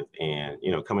perspective. And,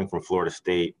 coming from Florida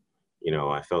State,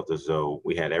 I felt as though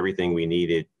we had everything we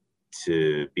needed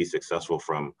to be successful,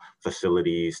 from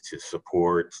facilities to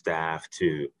support staff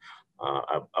to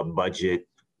a budget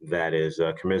that is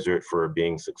commensurate for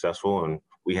being successful. And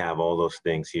we have all those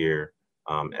things here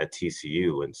at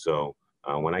TCU. And so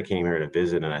when I came here to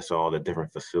visit and I saw all the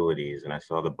different facilities and I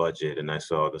saw the budget and I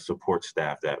saw the support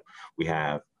staff that we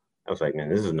have, I was like, man,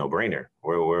 this is a no-brainer.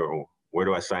 Where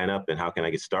do I sign up and how can I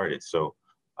get started? So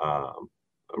I'm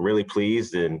really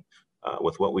pleased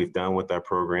with what we've done with our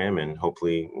program, and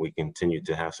hopefully we continue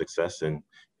to have success and,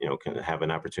 can have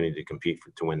an opportunity to compete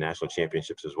to win national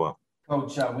championships as well.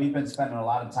 Coach, we've been spending a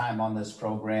lot of time on this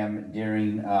program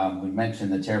during, we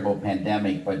mentioned the terrible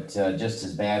pandemic, but just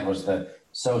as bad was the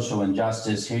social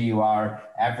injustice. Here you are,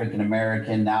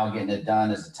 African-American, now getting it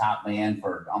done as a top man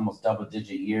for almost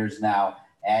double-digit years now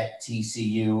at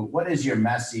TCU. What is your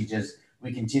message as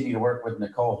we continue to work with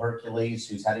Nicole Hercules,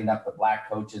 who's heading up the Black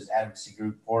Coaches Advocacy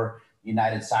Group for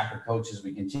United Soccer Coaches?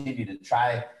 We continue to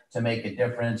try to make a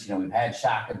difference. We've had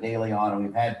Shaka Daly on, and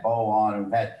we've had Bo on, and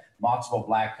we've had multiple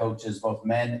Black coaches, both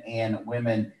men and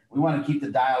women. We want to keep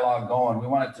the dialogue going. We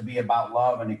want it to be about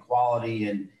love and equality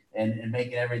and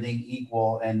making everything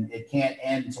equal. And it can't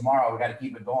end tomorrow. We got to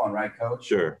keep it going, right, Coach?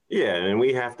 Sure. Yeah, and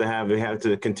we have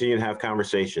to continue to have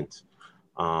conversations.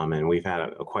 And we've had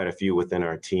quite a few within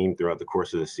our team throughout the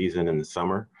course of the season in the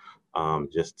summer,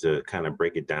 just to kind of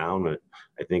break it down. But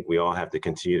I think we all have to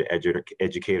continue to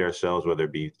educate ourselves, whether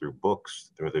it be through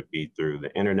books, whether it be through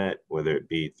the internet, whether it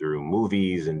be through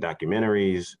movies and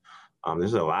documentaries.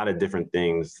 There's a lot of different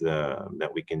things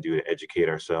that we can do to educate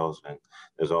ourselves. And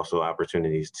there's also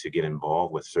opportunities to get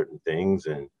involved with certain things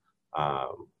and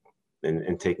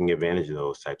taking advantage of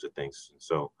those types of things.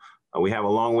 So we have a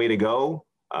long way to go.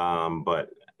 But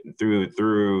through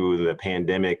the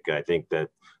pandemic, I think that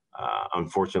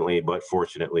unfortunately, but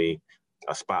fortunately,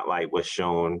 a spotlight was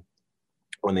shown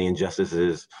on the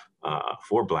injustices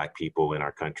for Black people in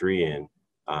our country. And,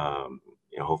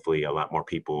 hopefully a lot more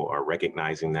people are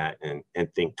recognizing that and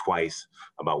think twice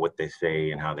about what they say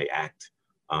and how they act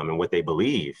and what they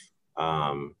believe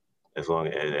as long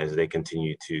as they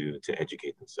continue to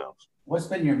educate themselves. What's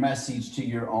been your message to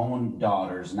your own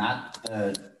daughters, not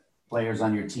the players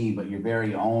on your team, but your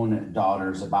very own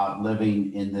daughters, about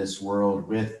living in this world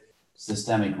with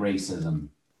systemic racism?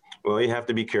 Well, you have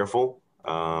to be careful.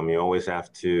 You always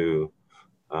have to,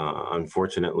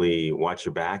 unfortunately, watch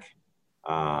your back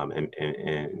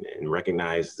and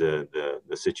recognize the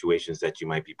situations that you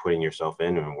might be putting yourself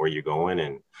in and where you're going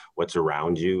and what's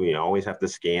around you. You always have to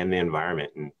scan the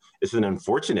environment, and it's an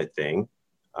unfortunate thing,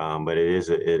 but it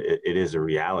is a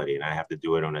reality, and I have to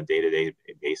do it on a day-to-day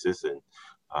basis and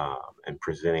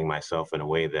presenting myself in a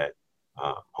way that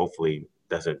hopefully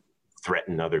doesn't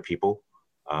threaten other people.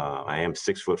 I am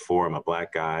 6'4". I'm a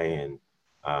Black guy, and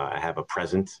I have a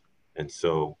presence. And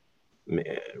so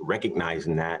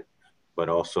recognizing that, but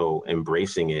also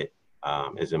embracing it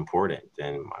is important.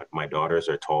 And my daughters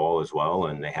are tall as well,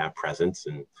 and they have presence,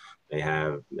 and they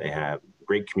have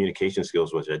great communication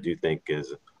skills, which I do think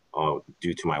is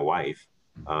due to my wife.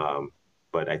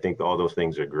 But I think all those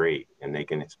things are great, and they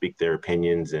can speak their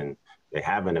opinions, and they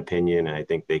have an opinion, and I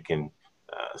think they can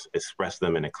express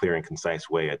them in a clear and concise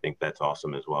way. I think that's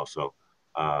awesome as well. So,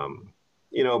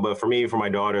 but for me, for my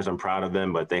daughters, I'm proud of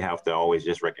them, but they have to always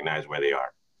just recognize where they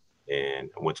are and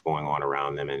what's going on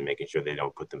around them, and making sure they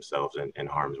don't put themselves in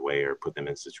harm's way or put them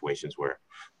in situations where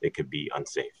they could be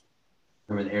unsafe.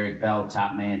 with Eric Bell,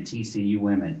 top man, TCU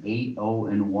women,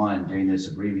 8-0-1 during this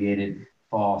abbreviated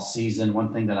fall season.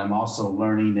 One thing that I'm also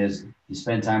learning is you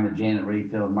spend time with Janet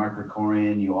Rayfield, Mark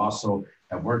Krikorian. You also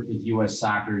have worked with U.S.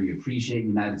 Soccer. You appreciate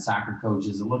United Soccer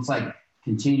coaches. It looks like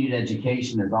continued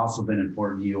education has also been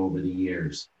important to you over the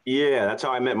years. Yeah, that's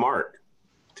how I met Mark,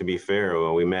 to be fair.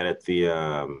 Well, we met at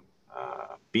the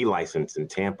B license in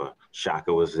Tampa.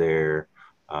 Shaka was there.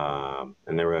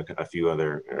 And there were a few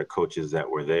other coaches that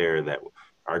were there that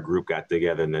our group got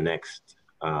together in the next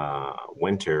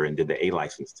winter and did the A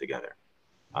license together.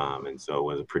 And so it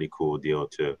was a pretty cool deal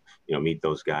to, meet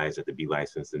those guys at the B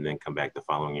license and then come back the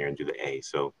following year and do the A.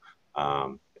 So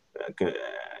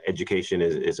education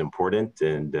is important.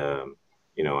 And,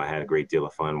 I had a great deal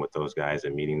of fun with those guys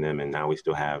and meeting them. And now we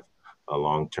still have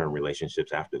long-term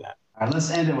relationships after that. All right,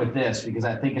 let's end it with this because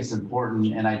I think it's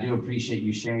important, and I do appreciate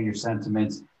you sharing your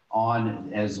sentiments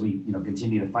on as we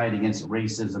continue to fight against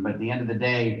racism. But at the end of the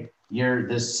day, you're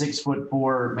this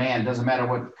 6'4" man. Doesn't matter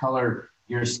what color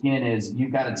your skin is.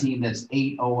 You've got a team that's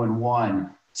 8-0-1.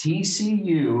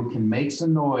 TCU can make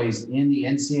some noise in the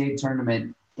NCAA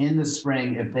tournament in the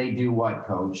spring if they do what,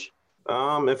 Coach?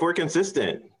 If we're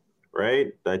consistent,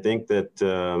 right? I think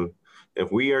that. If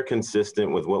we are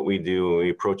consistent with what we do and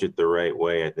we approach it the right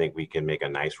way, I think we can make a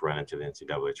nice run into the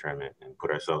NCAA tournament and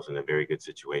put ourselves in a very good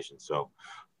situation. So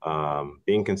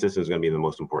being consistent is going to be the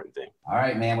most important thing. All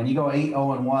right, man. When you go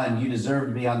 8-0-1, you deserve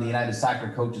to be on the United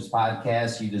Soccer Coaches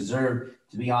podcast. You deserve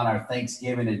to be on our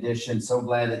Thanksgiving edition. So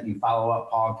glad that you follow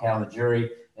up Paul Caligiuri.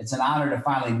 It's an honor to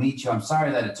finally meet you. I'm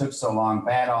sorry that it took so long.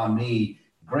 Bad on me.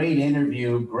 Great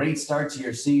interview. Great start to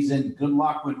your season. Good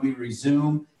luck when we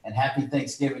resume. And happy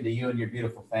Thanksgiving to you and your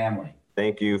beautiful family.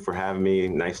 Thank you for having me.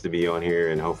 Nice to be on here,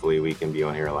 and hopefully we can be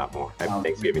on here a lot more. Happy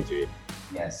Thanksgiving to you.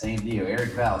 Yeah, same to you.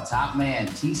 Eric Bell, top man,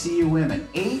 TCU women,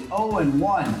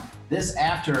 8-0-1. This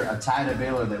after a tie to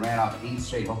Baylor that ran off 8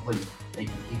 straight. Hopefully they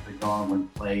can keep it going when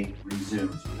play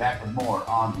resumes. We'll be back with more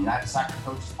on the United Soccer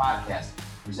Coaches podcast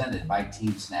presented by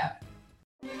Team Snap.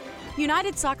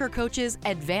 United Soccer Coaches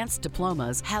Advanced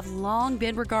Diplomas have long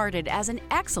been regarded as an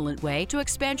excellent way to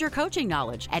expand your coaching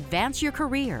knowledge, advance your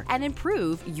career, and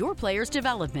improve your players'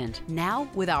 development. Now,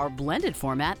 with our blended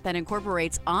format that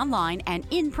incorporates online and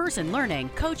in-person learning,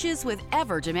 coaches with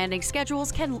ever-demanding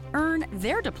schedules can earn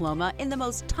their diploma in the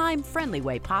most time-friendly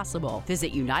way possible.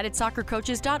 Visit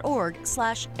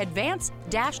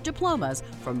unitedsoccercoaches.org/advanced-diplomas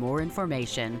for more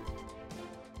information.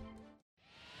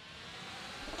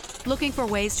 Looking for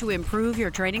ways to improve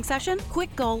your training session?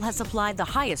 Quick Goal has supplied the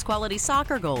highest quality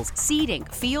soccer goals, seating,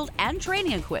 field, and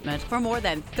training equipment for more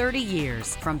than 30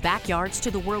 years. From backyards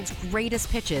to the world's greatest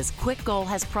pitches, Quick Goal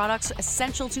has products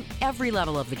essential to every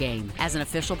level of the game. As an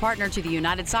official partner to the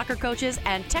United Soccer Coaches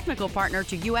and technical partner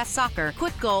to U.S. Soccer,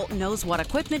 Quick Goal knows what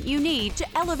equipment you need to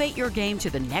elevate your game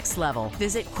to the next level.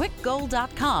 Visit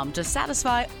quickgoal.com to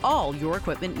satisfy all your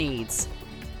equipment needs.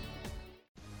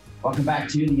 Welcome back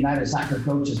to the United Soccer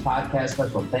Coaches podcast,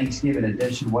 special Thanksgiving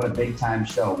edition. What a big time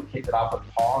show. We kicked it off with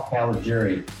Paul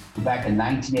Caligiuri, who back in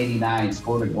 1989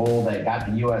 scored a goal that got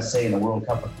the USA in the World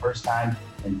Cup for the first time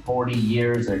in 40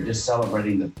 years. They're just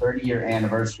celebrating the 30-year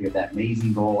anniversary of that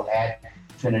amazing goal at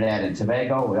Trinidad and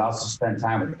Tobago. We also spent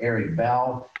time with Eric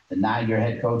Bell, the 9-year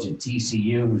head coach at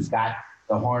TCU, who's got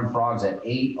the Horned Frogs at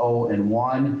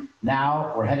 8-0-1.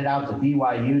 Now we're headed out to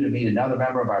BYU to meet another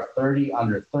member of our 30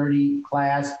 under 30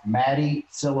 class, Maddie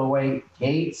Silhouette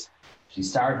Gates. She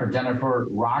starred for Jennifer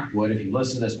Rockwood. If you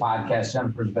listen to this podcast,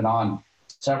 Jennifer's been on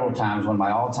several times, one of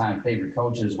my all-time favorite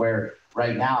coaches, where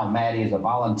right now Maddie is a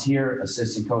volunteer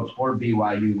assistant coach for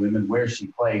BYU women, where she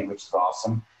played, which is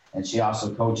awesome. And she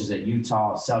also coaches at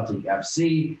Utah Celtic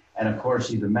FC. And of course,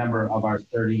 she's a member of our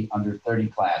 30 under 30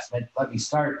 class. Let me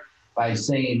start by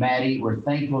saying, Maddie, we're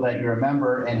thankful that you're a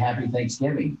member, and happy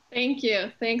Thanksgiving. Thank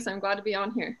you. Thanks. I'm glad to be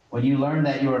on here. When you learned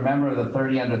that you were a member of the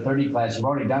 30 under 30 class, you've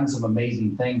already done some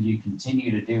amazing things. You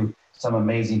continue to do some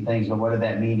amazing things, but what did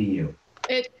that mean to you?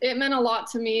 It meant a lot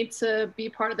to me to be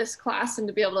part of this class and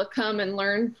to be able to come and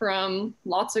learn from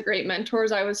lots of great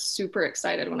mentors. I was super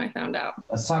excited when I found out.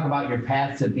 Let's talk about your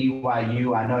path to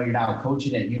BYU. I know you're now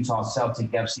coaching at Utah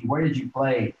Celtic FC. Where did you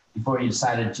play before you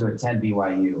decided to attend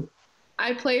BYU?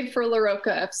 I played for La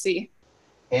Roca FC.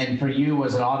 And for you,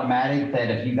 was it automatic that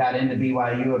if you got into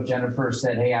BYU, if Jennifer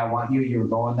said, hey, I want you, you were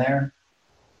going there?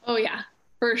 Oh, yeah,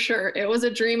 for sure. It was a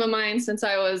dream of mine since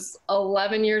I was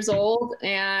 11 years old.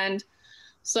 And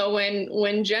so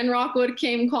when Jen Rockwood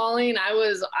came calling, I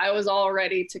was all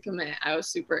ready to commit. I was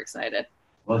super excited.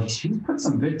 Well, she's put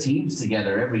some good teams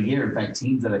together every year. In fact,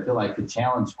 teams that I feel like could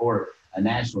challenge for a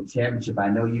national championship. I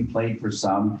know you played for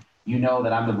some. You know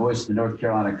that I'm the voice of the North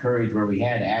Carolina Courage, where we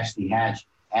had Ashley Hatch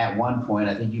at one point.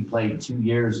 I think you played 2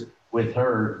 years with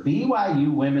her.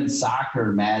 BYU women's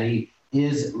soccer, Maddie,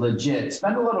 is legit.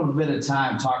 Spend a little bit of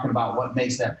time talking about what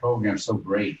makes that program so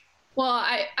great. Well,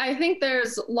 I think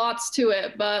there's lots to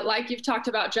it, but like you've talked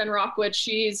about Jen Rockwood,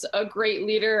 she's a great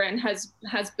leader and has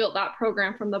built that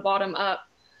program from the bottom up.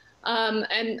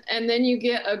 And then you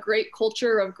get a great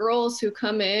culture of girls who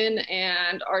come in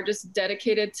and are just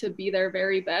dedicated to be their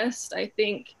very best. I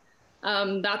think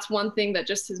that's one thing that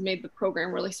just has made the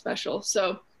program really special.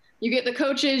 So you get the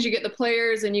coaches, you get the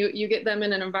players, and you get them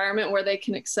in an environment where they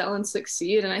can excel and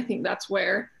succeed. And I think that's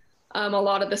where a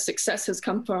lot of the success has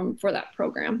come from for that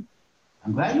program.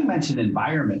 I'm glad you mentioned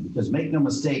environment, because make no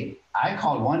mistake, I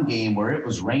called one game where it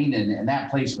was raining and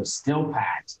that place was still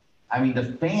packed. I mean, the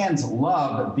fans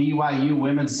love BYU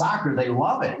women's soccer. They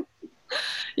love it.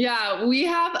 Yeah, we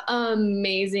have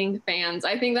amazing fans.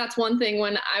 I think that's one thing.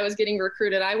 When I was getting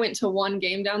recruited, I went to one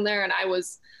game down there and I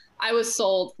was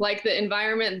sold. Like, the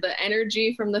environment, the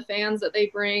energy from the fans that they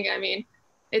bring. I mean,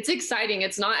 it's exciting.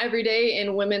 It's not every day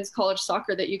in women's college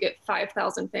soccer that you get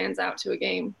 5,000 fans out to a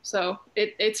game. So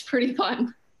it's pretty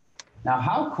fun. Now,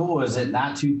 how cool is it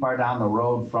not too far down the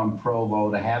road from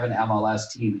Provo to have an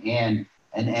MLS team and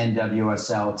an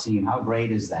NWSL team? How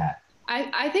great is that?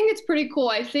 I think it's pretty cool.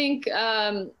 I think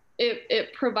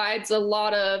it provides a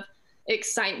lot of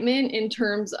excitement in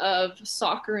terms of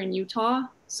soccer in Utah.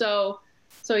 So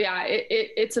yeah,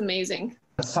 it's amazing.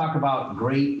 Let's talk about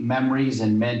great memories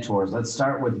and mentors. Let's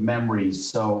start with memories.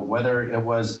 So whether it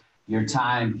was your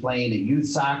time playing at youth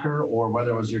soccer or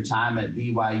whether it was your time at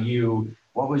BYU,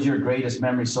 what was your greatest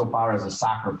memory so far as a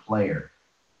soccer player?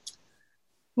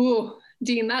 Ooh,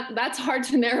 Dean, that's hard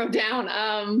to narrow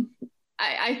down.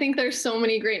 I think there's so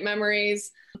many great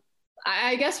memories.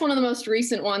 I guess one of the most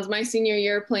recent ones, my senior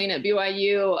year playing at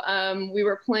BYU, we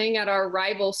were playing at our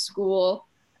rival school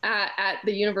at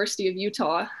the University of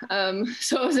Utah.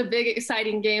 So it was a big,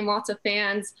 exciting game, lots of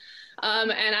fans.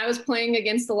 And I was playing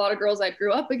against a lot of girls I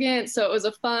grew up against. So it was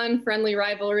a fun, friendly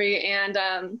rivalry.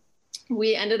 And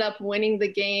we ended up winning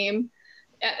the game.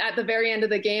 At the very end of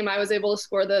the game, I was able to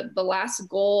score the last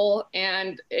goal.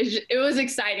 And it was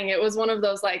exciting. It was one of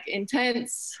those like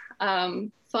intense,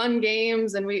 fun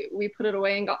games. And we put it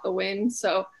away and got the win.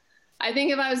 So I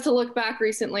think if I was to look back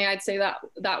recently, I'd say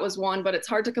that was one, but it's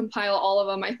hard to compile all of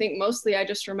them. I think mostly I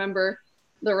just remember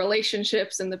the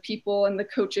relationships and the people and the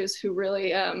coaches who really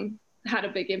had a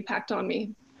big impact on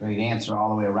me. Great answer all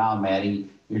the way around, Maddie.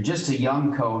 You're just a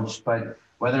young coach, but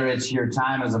whether it's your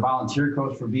time as a volunteer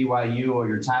coach for BYU or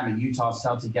your time at Utah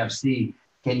Celtic FC,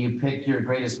 can you pick your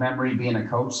greatest memory being a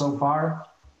coach so far?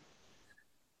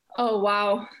 Oh,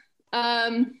 wow.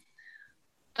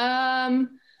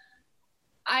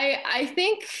 I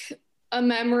think a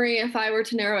memory, if I were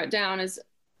to narrow it down, is,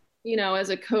 as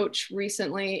a coach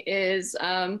recently, is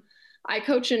I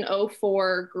coach an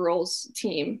 04 girls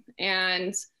team.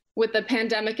 And with the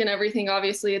pandemic and everything,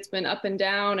 obviously it's been up and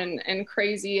down and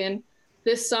crazy. And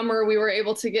this summer we were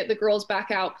able to get the girls back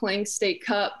out playing state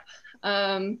cup.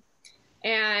 And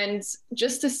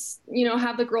just to,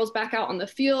 have the girls back out on the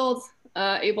field,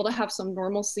 able to have some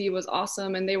normalcy was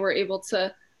awesome. And they were able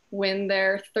to win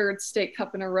their third state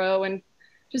cup in a row. And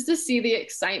just to see the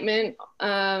excitement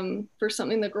for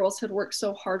something the girls had worked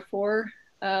so hard for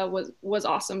was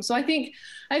awesome. So I think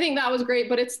that was great,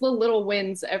 but it's the little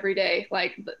wins every day.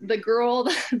 Like the girl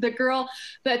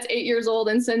that's 8 years old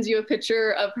and sends you a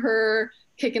picture of her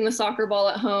kicking the soccer ball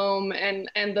at home, and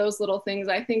those little things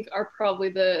I think are probably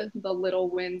the little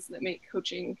wins that make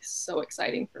coaching so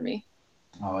exciting for me.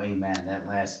 Oh, amen. That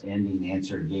last ending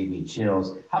answer gave me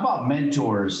chills. How about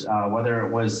mentors? Whether it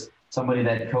was somebody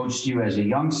that coached you as a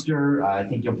youngster, I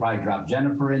think you'll probably drop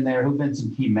Jennifer in there. Who've been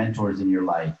some key mentors in your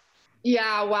life?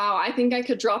 Yeah, wow. I think I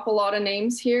could drop a lot of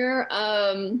names here.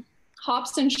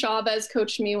 Hobson Chavez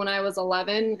coached me when I was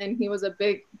 11, and he was a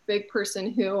big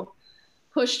person who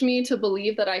pushed me to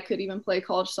believe that I could even play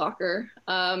college soccer.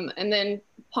 And then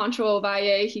Pancho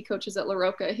Ovalle, he coaches at La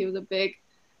Roca. He was a big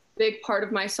part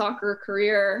of my soccer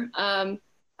career.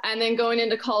 And then going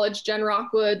into college, Jen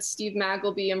Rockwood, Steve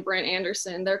Magleby, and Brent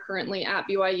Anderson, they're currently at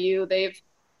BYU. They've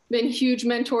been huge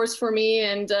mentors for me.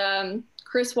 And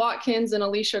Chris Watkins and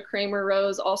Alicia Kramer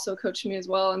Rose also coached me as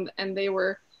well. And they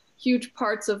were huge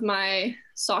parts of my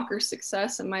soccer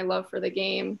success and my love for the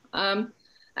game. And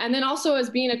then also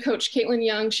as being a coach, Caitlin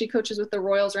Young, she coaches with the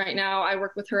Royals right now. I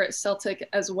work with her at Celtic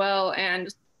as well.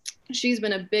 And she's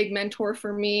been a big mentor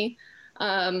for me.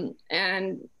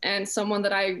 And someone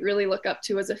that I really look up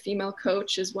to as a female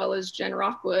coach, as well as Jen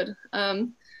Rockwood.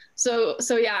 So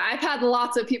yeah, I've had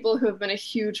lots of people who have been a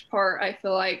huge part, I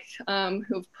feel like,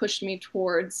 who have pushed me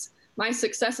towards my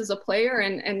success as a player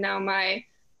and now my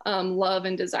love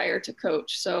and desire to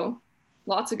coach. So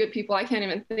lots of good people. I can't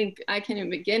even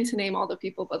begin to name all the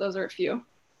people, but those are a few.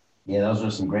 Yeah, those are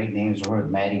some great names. We're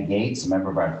with Maddie Gates, a member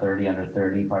of our 30 under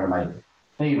 30, part of my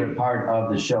favorite part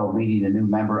of the show, meeting a new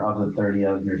member of the 30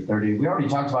 under 30. We already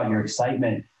talked about your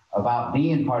excitement about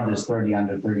being part of this 30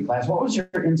 under 30 class. What was your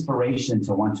inspiration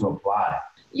to want to apply?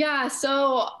 Yeah,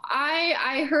 so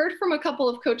I heard from a couple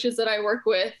of coaches that I work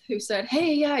with who said,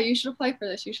 hey, yeah, you should apply for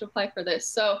this. You should apply for this.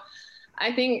 So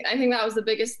I think that was the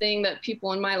biggest thing, that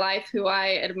people in my life who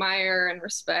I admire and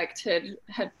respect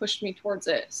had pushed me towards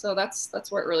it. So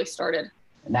that's where it really started.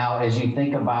 Now, as you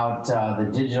think about the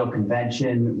digital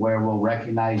convention where we'll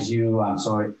recognize you, I'm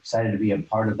so excited to be a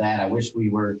part of that. I wish we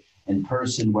were in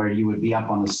person where you would be up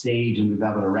on the stage and we'd be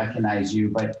able to recognize you,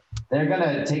 but they're going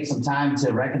to take some time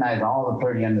to recognize all the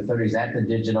 30 under 30s at the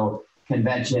digital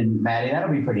convention. Maddie, that'll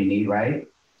be pretty neat, right?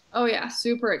 Oh yeah,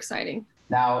 super exciting.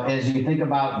 Now, as you think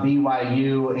about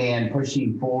BYU and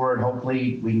pushing forward,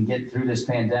 hopefully we can get through this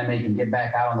pandemic and get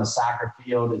back out on the soccer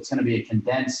field. It's going to be a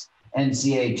condensed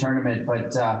NCAA tournament,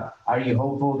 but are you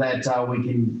hopeful that we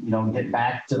can, get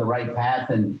back to the right path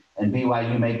and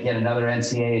BYU make yet another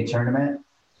NCAA tournament?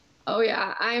 Oh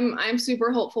yeah, I'm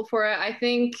super hopeful for it. I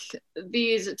think to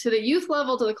the youth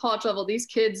level, to the college level, these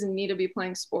kids need to be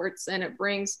playing sports, and it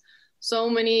brings so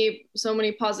many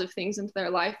positive things into their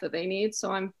life that they need.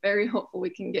 So I'm very hopeful we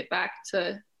can get back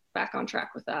on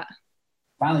track with that.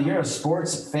 Finally, you're a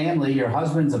sports family. Your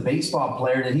husband's a baseball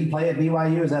player. Did he play at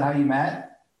BYU? Is that how you met?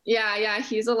 Yeah.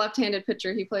 He's a left-handed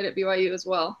pitcher. He played at BYU as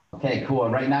well. Okay, cool.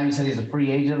 Right now you said he's a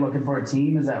free agent looking for a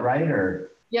team. Is that right?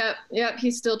 Or? Yep.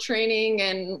 He's still training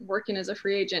and working as a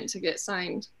free agent to get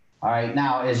signed. All right.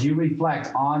 Now, as you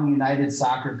reflect on United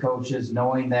Soccer Coaches,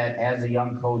 knowing that as a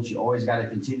young coach, you always got to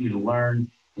continue to learn,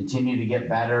 continue to get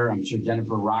better. I'm sure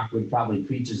Jennifer Rockwood probably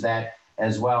preaches that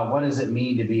as well. What does it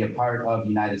mean to be a part of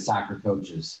United Soccer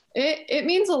Coaches? It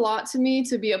means a lot to me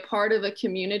to be a part of a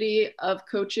community of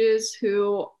coaches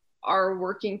who are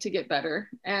working to get better.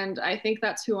 And I think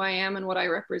that's who I am and what I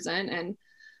represent. And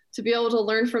to be able to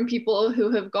learn from people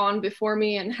who have gone before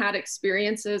me and had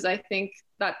experiences, I think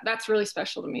that's really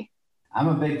special to me. I'm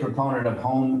a big proponent of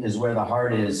home is where the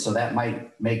heart is. So that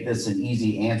might make this an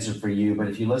easy answer for you. But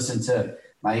if you listen to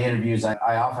my interviews,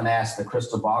 I often ask the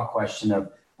crystal ball question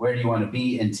of where do you want to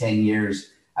be in 10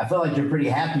 years? I feel like you're pretty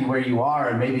happy where you are,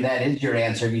 and maybe that is your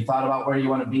answer. Have you thought about where you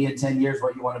want to be in 10 years,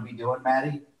 what you want to be doing,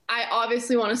 Maddie? I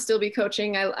obviously want to still be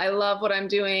coaching. I love what I'm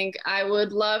doing. I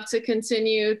would love to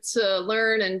continue to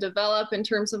learn and develop in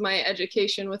terms of my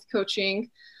education with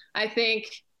coaching. I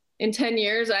think in 10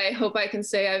 years, I hope I can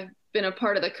say I've been a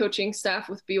part of the coaching staff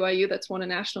with BYU that's won a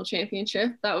national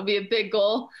championship. That would be a big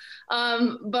goal.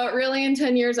 But really in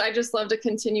 10 years, I just love to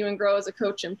continue and grow as a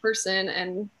coach in person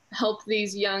and help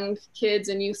these young kids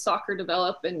in youth soccer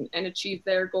develop and achieve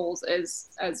their goals as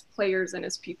players and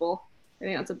as people. I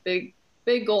think that's a big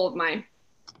goal of mine.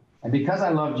 And because I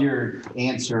loved your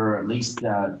answer, or at least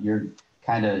your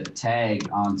kind of tag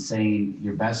on saying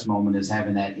your best moment is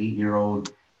having that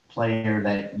 8-year-old player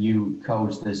that you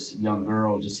coach, this young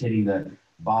girl just hitting the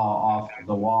ball off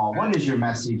the wall. What is your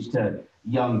message to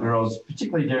young girls,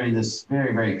 particularly during this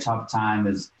very, very tough time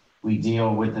as we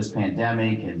deal with this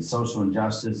pandemic and social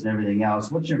injustice and everything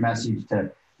else? What's your message to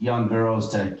young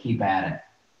girls to keep at it?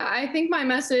 I think my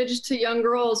message to young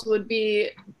girls would be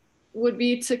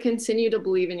to continue to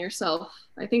believe in yourself.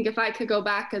 I think if I could go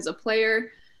back as a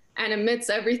player and amidst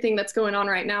everything that's going on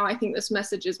right now, I think this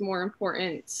message is more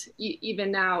important even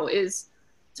now, is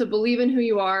to believe in who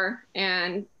you are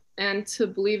and to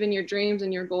believe in your dreams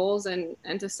and your goals and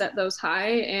to set those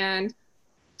high and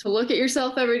to look at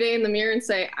yourself every day in the mirror and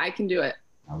say, I can do it.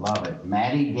 I love it.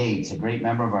 Maddie Gates, a great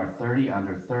member of our 30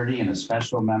 under 30 and a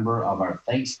special member of our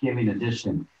Thanksgiving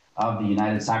edition of the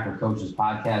United Soccer Coaches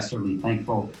podcast. Certainly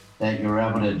thankful that you're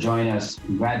able to join us.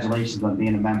 Congratulations on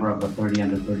being a member of the 30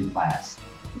 under 30 class.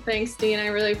 Thanks, Dean. I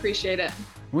really appreciate it.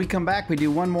 When we come back, we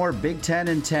do one more Big Ten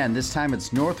in 10. This time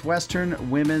it's Northwestern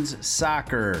Women's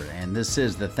Soccer. And this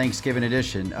is the Thanksgiving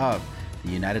edition of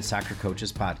the United Soccer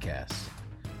Coaches podcast.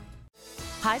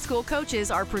 High school coaches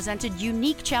are presented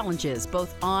unique challenges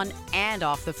both on and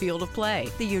off the field of play.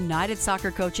 The United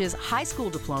Soccer Coaches High School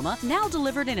Diploma, now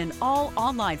delivered in an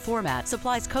all-online format,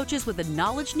 supplies coaches with the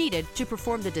knowledge needed to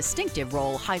perform the distinctive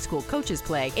role high school coaches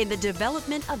play in the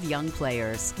development of young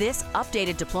players. This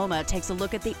updated diploma takes a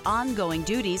look at the ongoing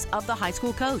duties of the high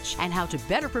school coach and how to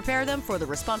better prepare them for the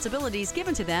responsibilities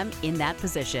given to them in that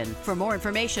position. For more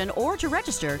information or to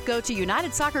register, go to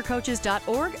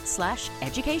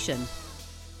unitedsoccercoaches.org/education.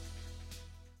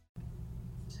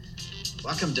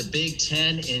 Welcome to Big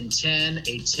Ten in 10,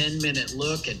 a 10-minute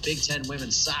look at Big Ten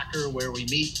women's soccer, where we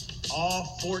meet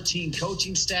all 14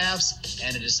 coaching staffs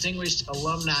and a distinguished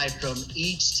alumni from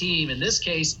each team. In this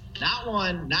case, not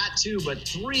one, not two, but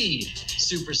three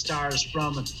superstars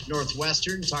from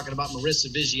Northwestern. Talking about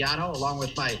Marissa Vigiano, along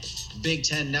with my Big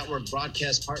Ten Network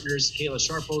broadcast partners, Kayla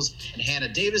Sharples and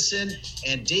Hannah Davison,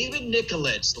 and David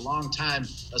Nikolic, the longtime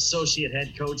associate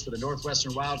head coach for the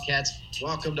Northwestern Wildcats.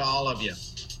 Welcome to all of you.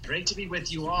 Great to be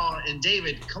with you all. And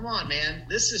David, come on, man.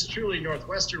 This is truly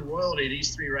Northwestern royalty,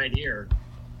 these three right here.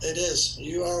 It is.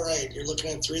 You are right. You're looking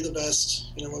at three of the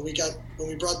best. You know, when we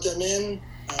brought them in,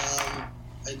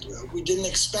 we didn't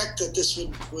expect that this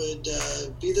would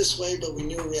be this way, but we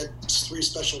knew we had three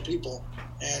special people.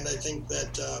 And I think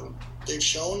that they've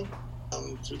shown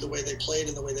through the way they played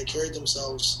and the way they carried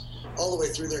themselves all the way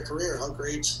through their career how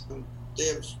great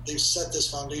they've set this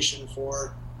foundation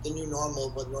for the new normal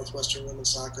of what Northwestern women's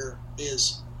soccer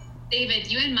is.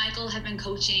 David, you and Michael have been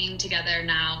coaching together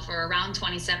now for around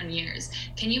 27 years.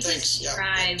 Can you please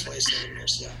describe? 27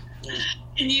 years, yeah.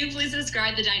 Can you please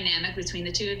describe the dynamic between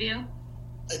the two of you?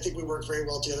 I think we work very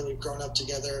well together. We've grown up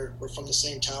together. We're from the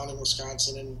same town in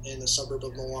Wisconsin, in the suburb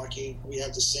of Milwaukee. We have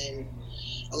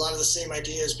a lot of the same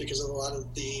ideas because of a lot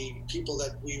of the people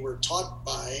that we were taught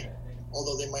by,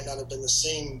 although they might not have been the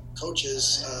same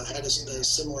coaches, had a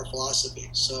similar philosophy.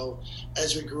 So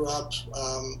as we grew up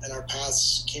and our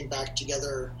paths came back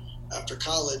together after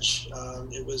college,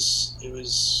 it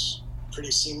was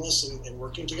pretty seamless in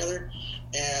working together.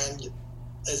 And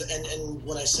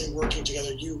when I say working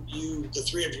together, you the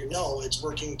three of you know it's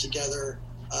working together.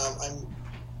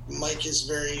 Mike is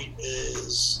very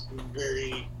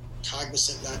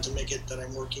cognizant not to make it that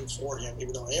I'm working for him,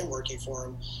 even though I am working for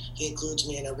him. He includes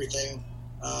me in everything.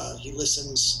 He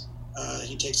listens.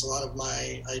 He takes a lot of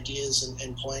my ideas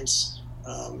and points.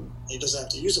 He doesn't have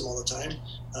to use them all the time.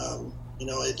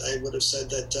 I would have said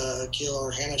that Kayla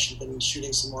or Hannah should have been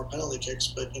shooting some more penalty kicks,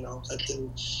 but that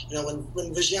didn't.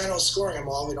 When Vigiano's scoring them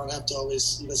all, he doesn't have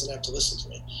to listen to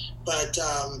me. But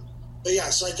yeah,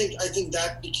 so I think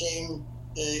that became.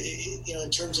 In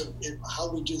terms of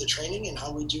how we do the training and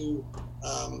how we do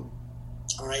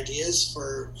our ideas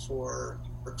for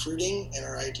recruiting and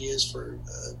our ideas for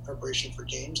preparation for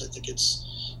games, I think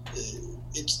it's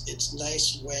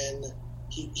nice when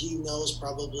he knows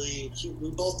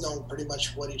we both know pretty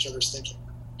much what each other's thinking.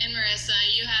 And Marissa,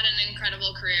 you had an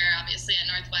incredible career, obviously, at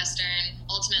Northwestern,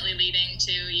 ultimately leading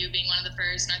to you being one of the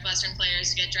first Northwestern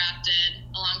players to get drafted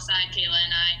alongside Kayla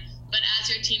and I. But as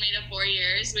your teammate of 4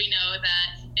 years, we know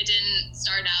that it didn't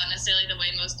start out necessarily the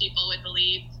way most people would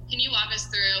believe. Can you walk us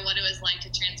through what it was like to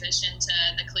transition to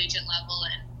the collegiate level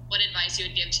and what advice you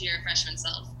would give to your freshman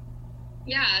self?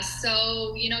 Yeah,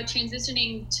 so,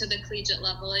 transitioning to the collegiate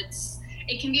level,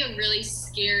 it can be a really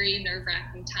scary,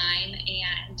 nerve-wracking time.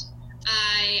 And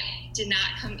I did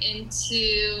not come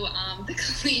into the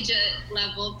collegiate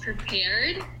level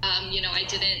prepared. I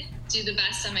didn't do the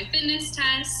best on my fitness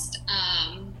test.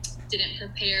 Didn't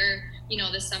prepare,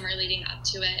 the summer leading up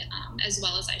to it as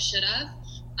well as I should have.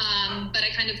 But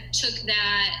I kind of took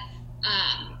that,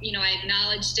 I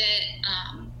acknowledged it,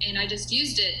 and I just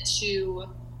used it to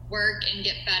work and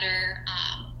get better,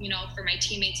 for my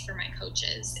teammates, for my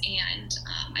coaches. And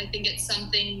I think it's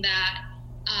something that,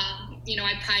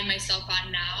 I pride myself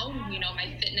on now,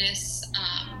 my fitness,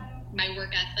 my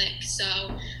work ethic. So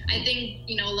I think,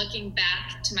 looking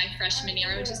back to my freshman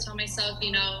year, I would just tell myself,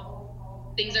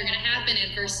 things are going to happen.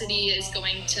 Adversity is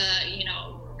going to,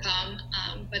 come,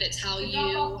 but it's how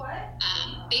you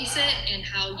face it and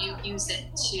how you use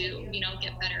it to,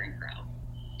 get better and grow.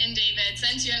 And David,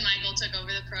 since you and Michael took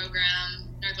over the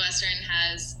program, Northwestern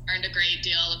has earned a great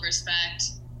deal of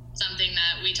respect, something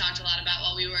that we talked a lot about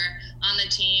while we were on the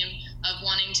team, of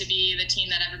wanting to be the team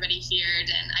that everybody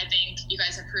feared. And I think you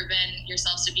guys have proven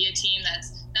yourselves to be a team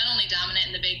that's not only dominant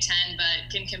in the Big Ten, but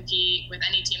can compete with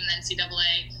any team in the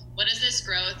NCAA. What does this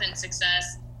growth and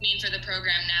success mean for the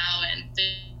program now and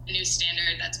the new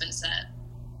standard that's been set?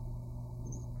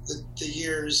 The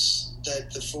years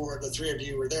that the three of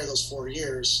you were there, those 4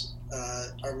 years,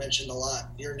 are mentioned a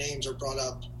lot. Your names are brought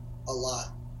up a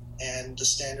lot, and the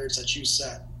standards that you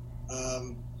set.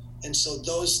 And so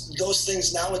those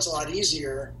things, now it's a lot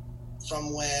easier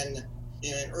from when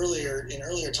in earlier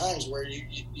times where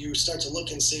you start to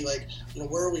look and see, like,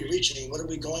 where are we reaching? What are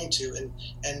we going to?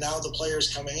 And now the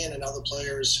players coming in and now the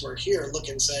players who are here look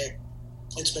and say,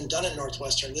 it's been done at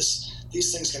Northwestern.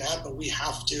 These things can happen. We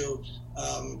have to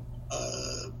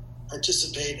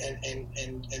participate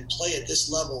and play at this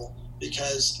level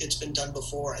because it's been done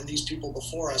before, and these people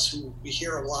before us who we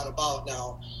hear a lot about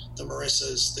now, the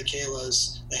Marissas, the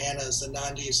Kaylas, the Hannahs, the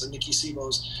Nandis, the Nikki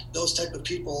Sebos, those type of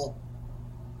people,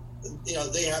 you know,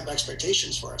 they have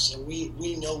expectations for us, and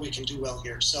we know we can do well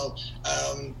here. So,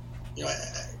 you know,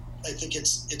 I think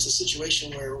it's a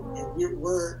situation where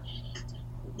we're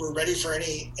ready for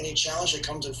any challenge that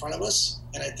comes in front of us,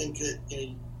 and I think that, you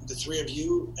know, the three of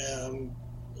you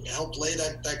help lay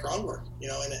that groundwork, you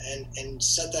know, and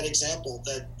set that example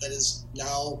that is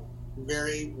now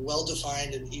very well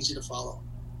defined and easy to follow.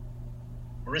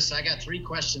 Marissa, I got 3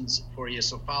 questions for you,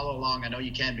 so follow along. I know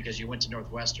you can because you went to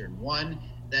Northwestern. 1,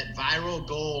 that viral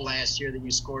goal last year that you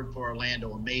scored for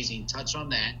Orlando, amazing. Touch on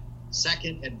that.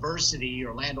 2nd, adversity,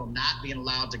 Orlando not being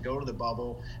allowed to go to the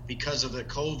bubble because of the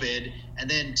COVID. And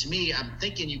then to me, I'm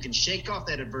thinking you can shake off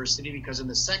that adversity because in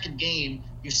the 2nd game,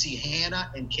 you see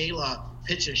Hannah and Kayla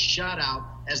pitch a shutout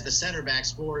as the center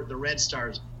backs for the Red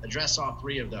Stars. Address all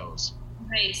 3 of those.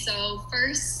 Okay, so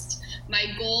first, my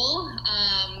goal,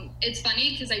 it's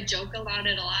funny because I joke about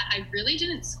it a lot. I really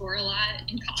didn't score a lot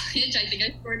in college. I think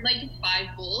I scored like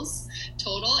 5 goals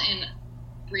total, and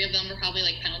 3 of them were probably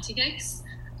like penalty kicks.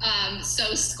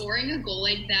 So scoring a goal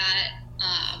like that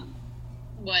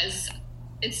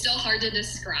it's still hard to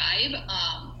describe.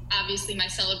 Obviously my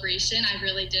celebration, I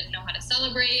really didn't know how to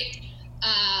celebrate.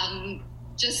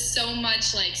 Just so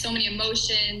much, like so many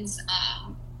emotions,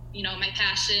 you know, my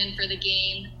passion for the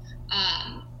game.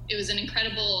 It was an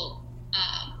incredible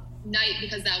night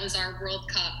because that was our World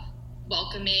Cup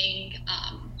welcoming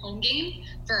home game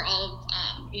for all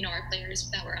of, you know, our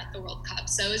players that were at the World Cup.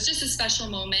 So it was just a special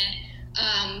moment.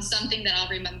 Something that I'll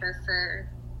remember for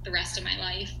the rest of my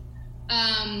life.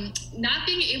 Not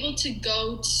being able to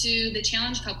go to the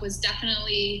Challenge Cup was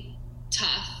definitely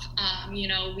tough. You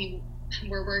know, we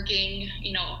were working,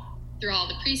 you know, through all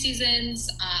the preseasons,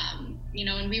 you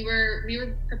know, and we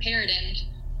were prepared, and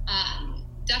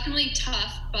definitely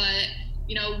tough, but,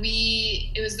 you know,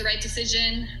 it was the right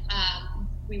decision.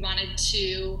 We wanted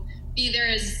to be there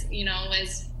as you know,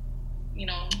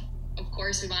 of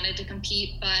course we wanted to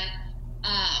compete, but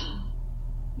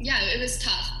yeah, it was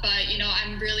tough, but, you know,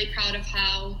 I'm really proud of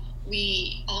how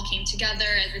we all came together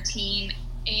as a team.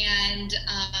 And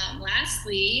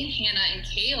lastly, Hannah and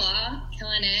Kayla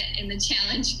killing it in the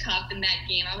Challenge Cup in that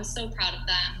game. I was so proud of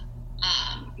them.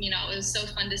 You know, it was so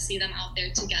fun to see them out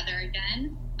there together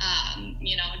again,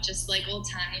 you know, just like old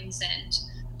times, and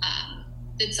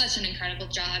did such an incredible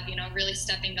job, you know, really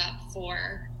stepping up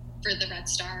for the Red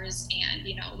Stars, and,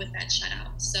 you know, with that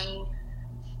shutout. So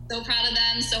proud of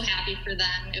them, so happy for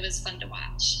them. It was fun to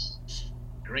watch.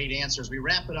 Great answers. We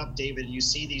wrap it up, David. You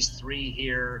see these 3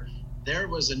 here. There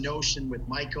was a notion with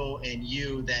Michael and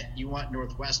you that you want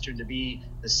Northwestern to be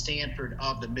the Stanford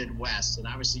of the Midwest, and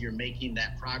obviously you're making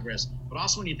that progress. But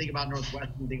also when you think about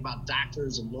Northwestern, you think about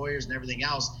doctors and lawyers and everything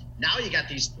else. Now you got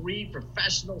these 3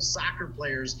 professional soccer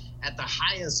players at the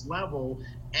highest level,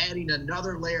 adding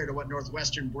another layer to what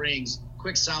Northwestern brings.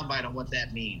 Quick soundbite on what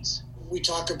that means. We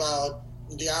talk about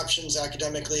the options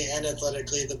academically and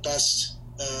athletically, the best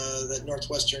that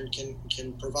Northwestern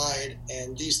can provide,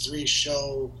 and these 3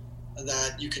 show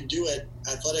that you can do it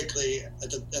athletically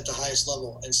at the highest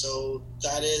level. And so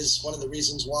that is one of the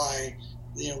reasons why,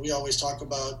 you know, we always talk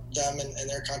about them and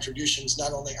their contributions,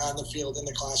 not only on the field, in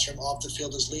the classroom, off the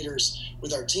field as leaders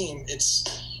with our team. It's,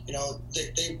 you know,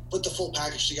 they put the full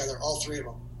package together, all 3 of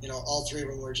them. You know, all 3 of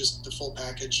them were just the full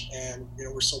package, and, you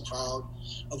know, we're so proud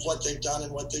of what they've done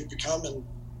and what they've become and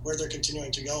where they're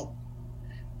continuing to go.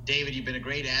 David, you've been a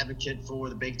great advocate for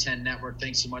the Big Ten Network.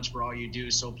 Thanks so much for all you do.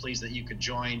 So pleased that you could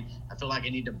join. I feel like I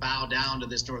need to bow down to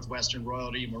this Northwestern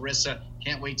royalty. Marissa,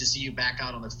 can't wait to see you back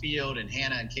out on the field. And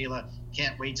Hannah and Kayla,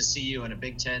 can't wait to see you in a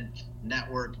Big Ten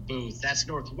Network booth. That's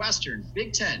Northwestern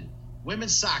Big Ten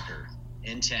Women's Soccer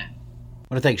in 10. I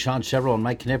want to thank Sean Chevrolet and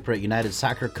Mike Knipper at United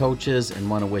Soccer Coaches, and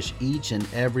want to wish each and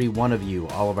every one of you,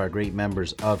 all of our great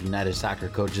members of United Soccer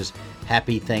Coaches,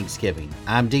 happy Thanksgiving.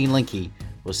 I'm Dean Linke.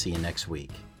 We'll see you next week.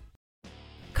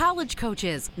 College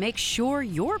coaches, make sure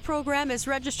your program is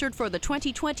registered for the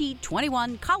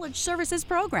 2020-21 College Services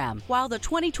Program. While the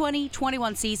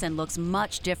 2020-21 season looks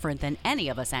much different than any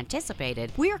of us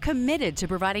anticipated, we are committed to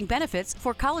providing benefits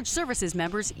for College Services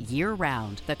members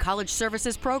year-round. The College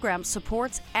Services Program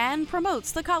supports and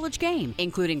promotes the college game,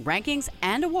 including rankings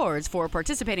and awards for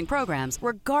participating programs,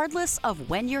 regardless of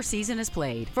when your season is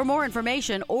played. For more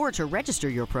information or to register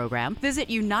your program, visit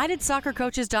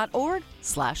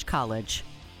unitedsoccercoaches.org/college.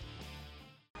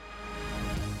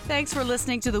 Thanks for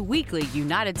listening to the weekly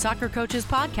United Soccer Coaches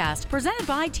podcast presented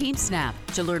by Team Snap.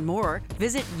 To learn more,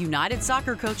 visit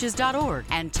unitedsoccercoaches.org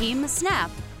and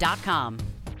teamsnap.com.